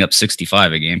isn't giving up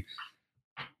 65 a game.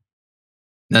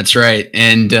 That's right,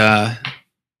 and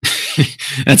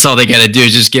that's all they got to do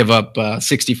is just give up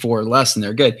 64 or less, and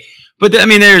they're good. But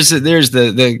there's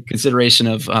the consideration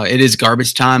of it is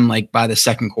garbage time, like by the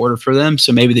second quarter for them.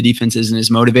 So maybe the defense isn't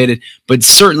as motivated, but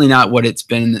certainly not what it's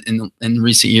been in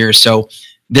recent years. So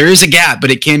there is a gap, but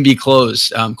it can be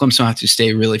closed. Clemson will have to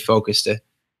stay really focused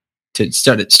to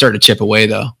start to chip away,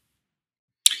 though.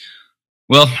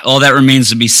 Well, all that remains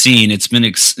to be seen. It's been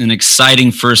an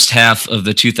exciting first half of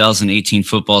the 2018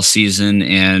 football season,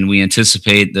 and we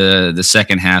anticipate the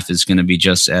second half is going to be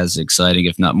just as exciting,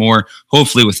 if not more,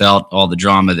 hopefully without all the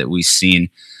drama that we've seen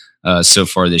so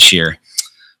far this year.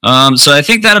 So I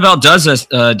think that about does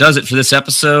it for this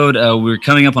episode. We're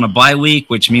coming up on a bye week,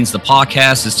 which means the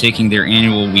podcast is taking their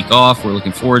annual week off. We're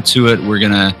looking forward to it.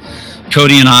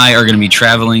 Cody and I are going to be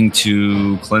traveling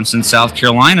to Clemson, South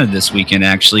Carolina this weekend,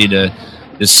 actually, to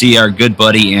see our good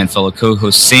buddy and fellow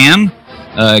co-host Sam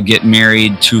get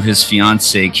married to his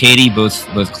fiancee Katie, both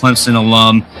Clemson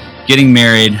alum, getting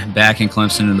married back in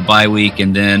Clemson in the bye week.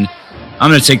 And then I'm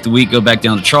going to take the week, go back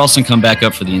down to Charleston, come back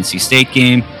up for the NC State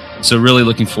game. So really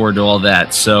looking forward to all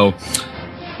that. So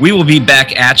we will be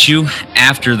back at you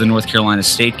after the North Carolina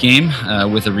State game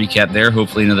with a recap there,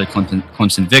 hopefully another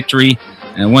Clemson victory.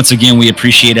 And once again, we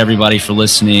appreciate everybody for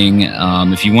listening.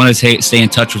 If you want to stay in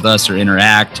touch with us or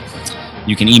interact,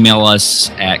 you can email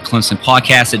us at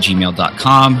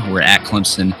clemsonpodcast@gmail.com. We're at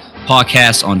Clemson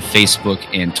Podcast on Facebook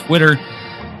and Twitter.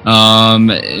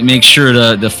 Make sure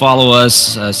to follow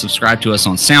us, subscribe to us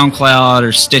on SoundCloud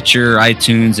or Stitcher,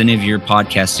 iTunes, any of your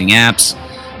podcasting apps.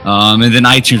 And then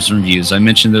iTunes reviews. I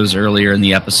mentioned those earlier in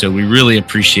the episode. We really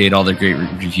appreciate all the great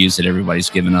reviews that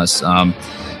everybody's given us.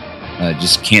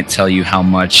 Just can't tell you how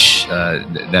much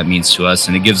that means to us,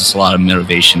 and it gives us a lot of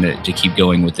motivation to keep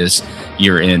going with this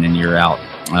year in and year out.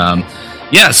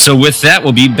 So with that,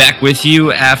 we'll be back with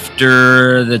you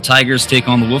after the Tigers take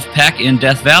on the Wolfpack in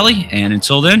Death Valley, and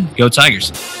until then, go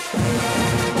Tigers.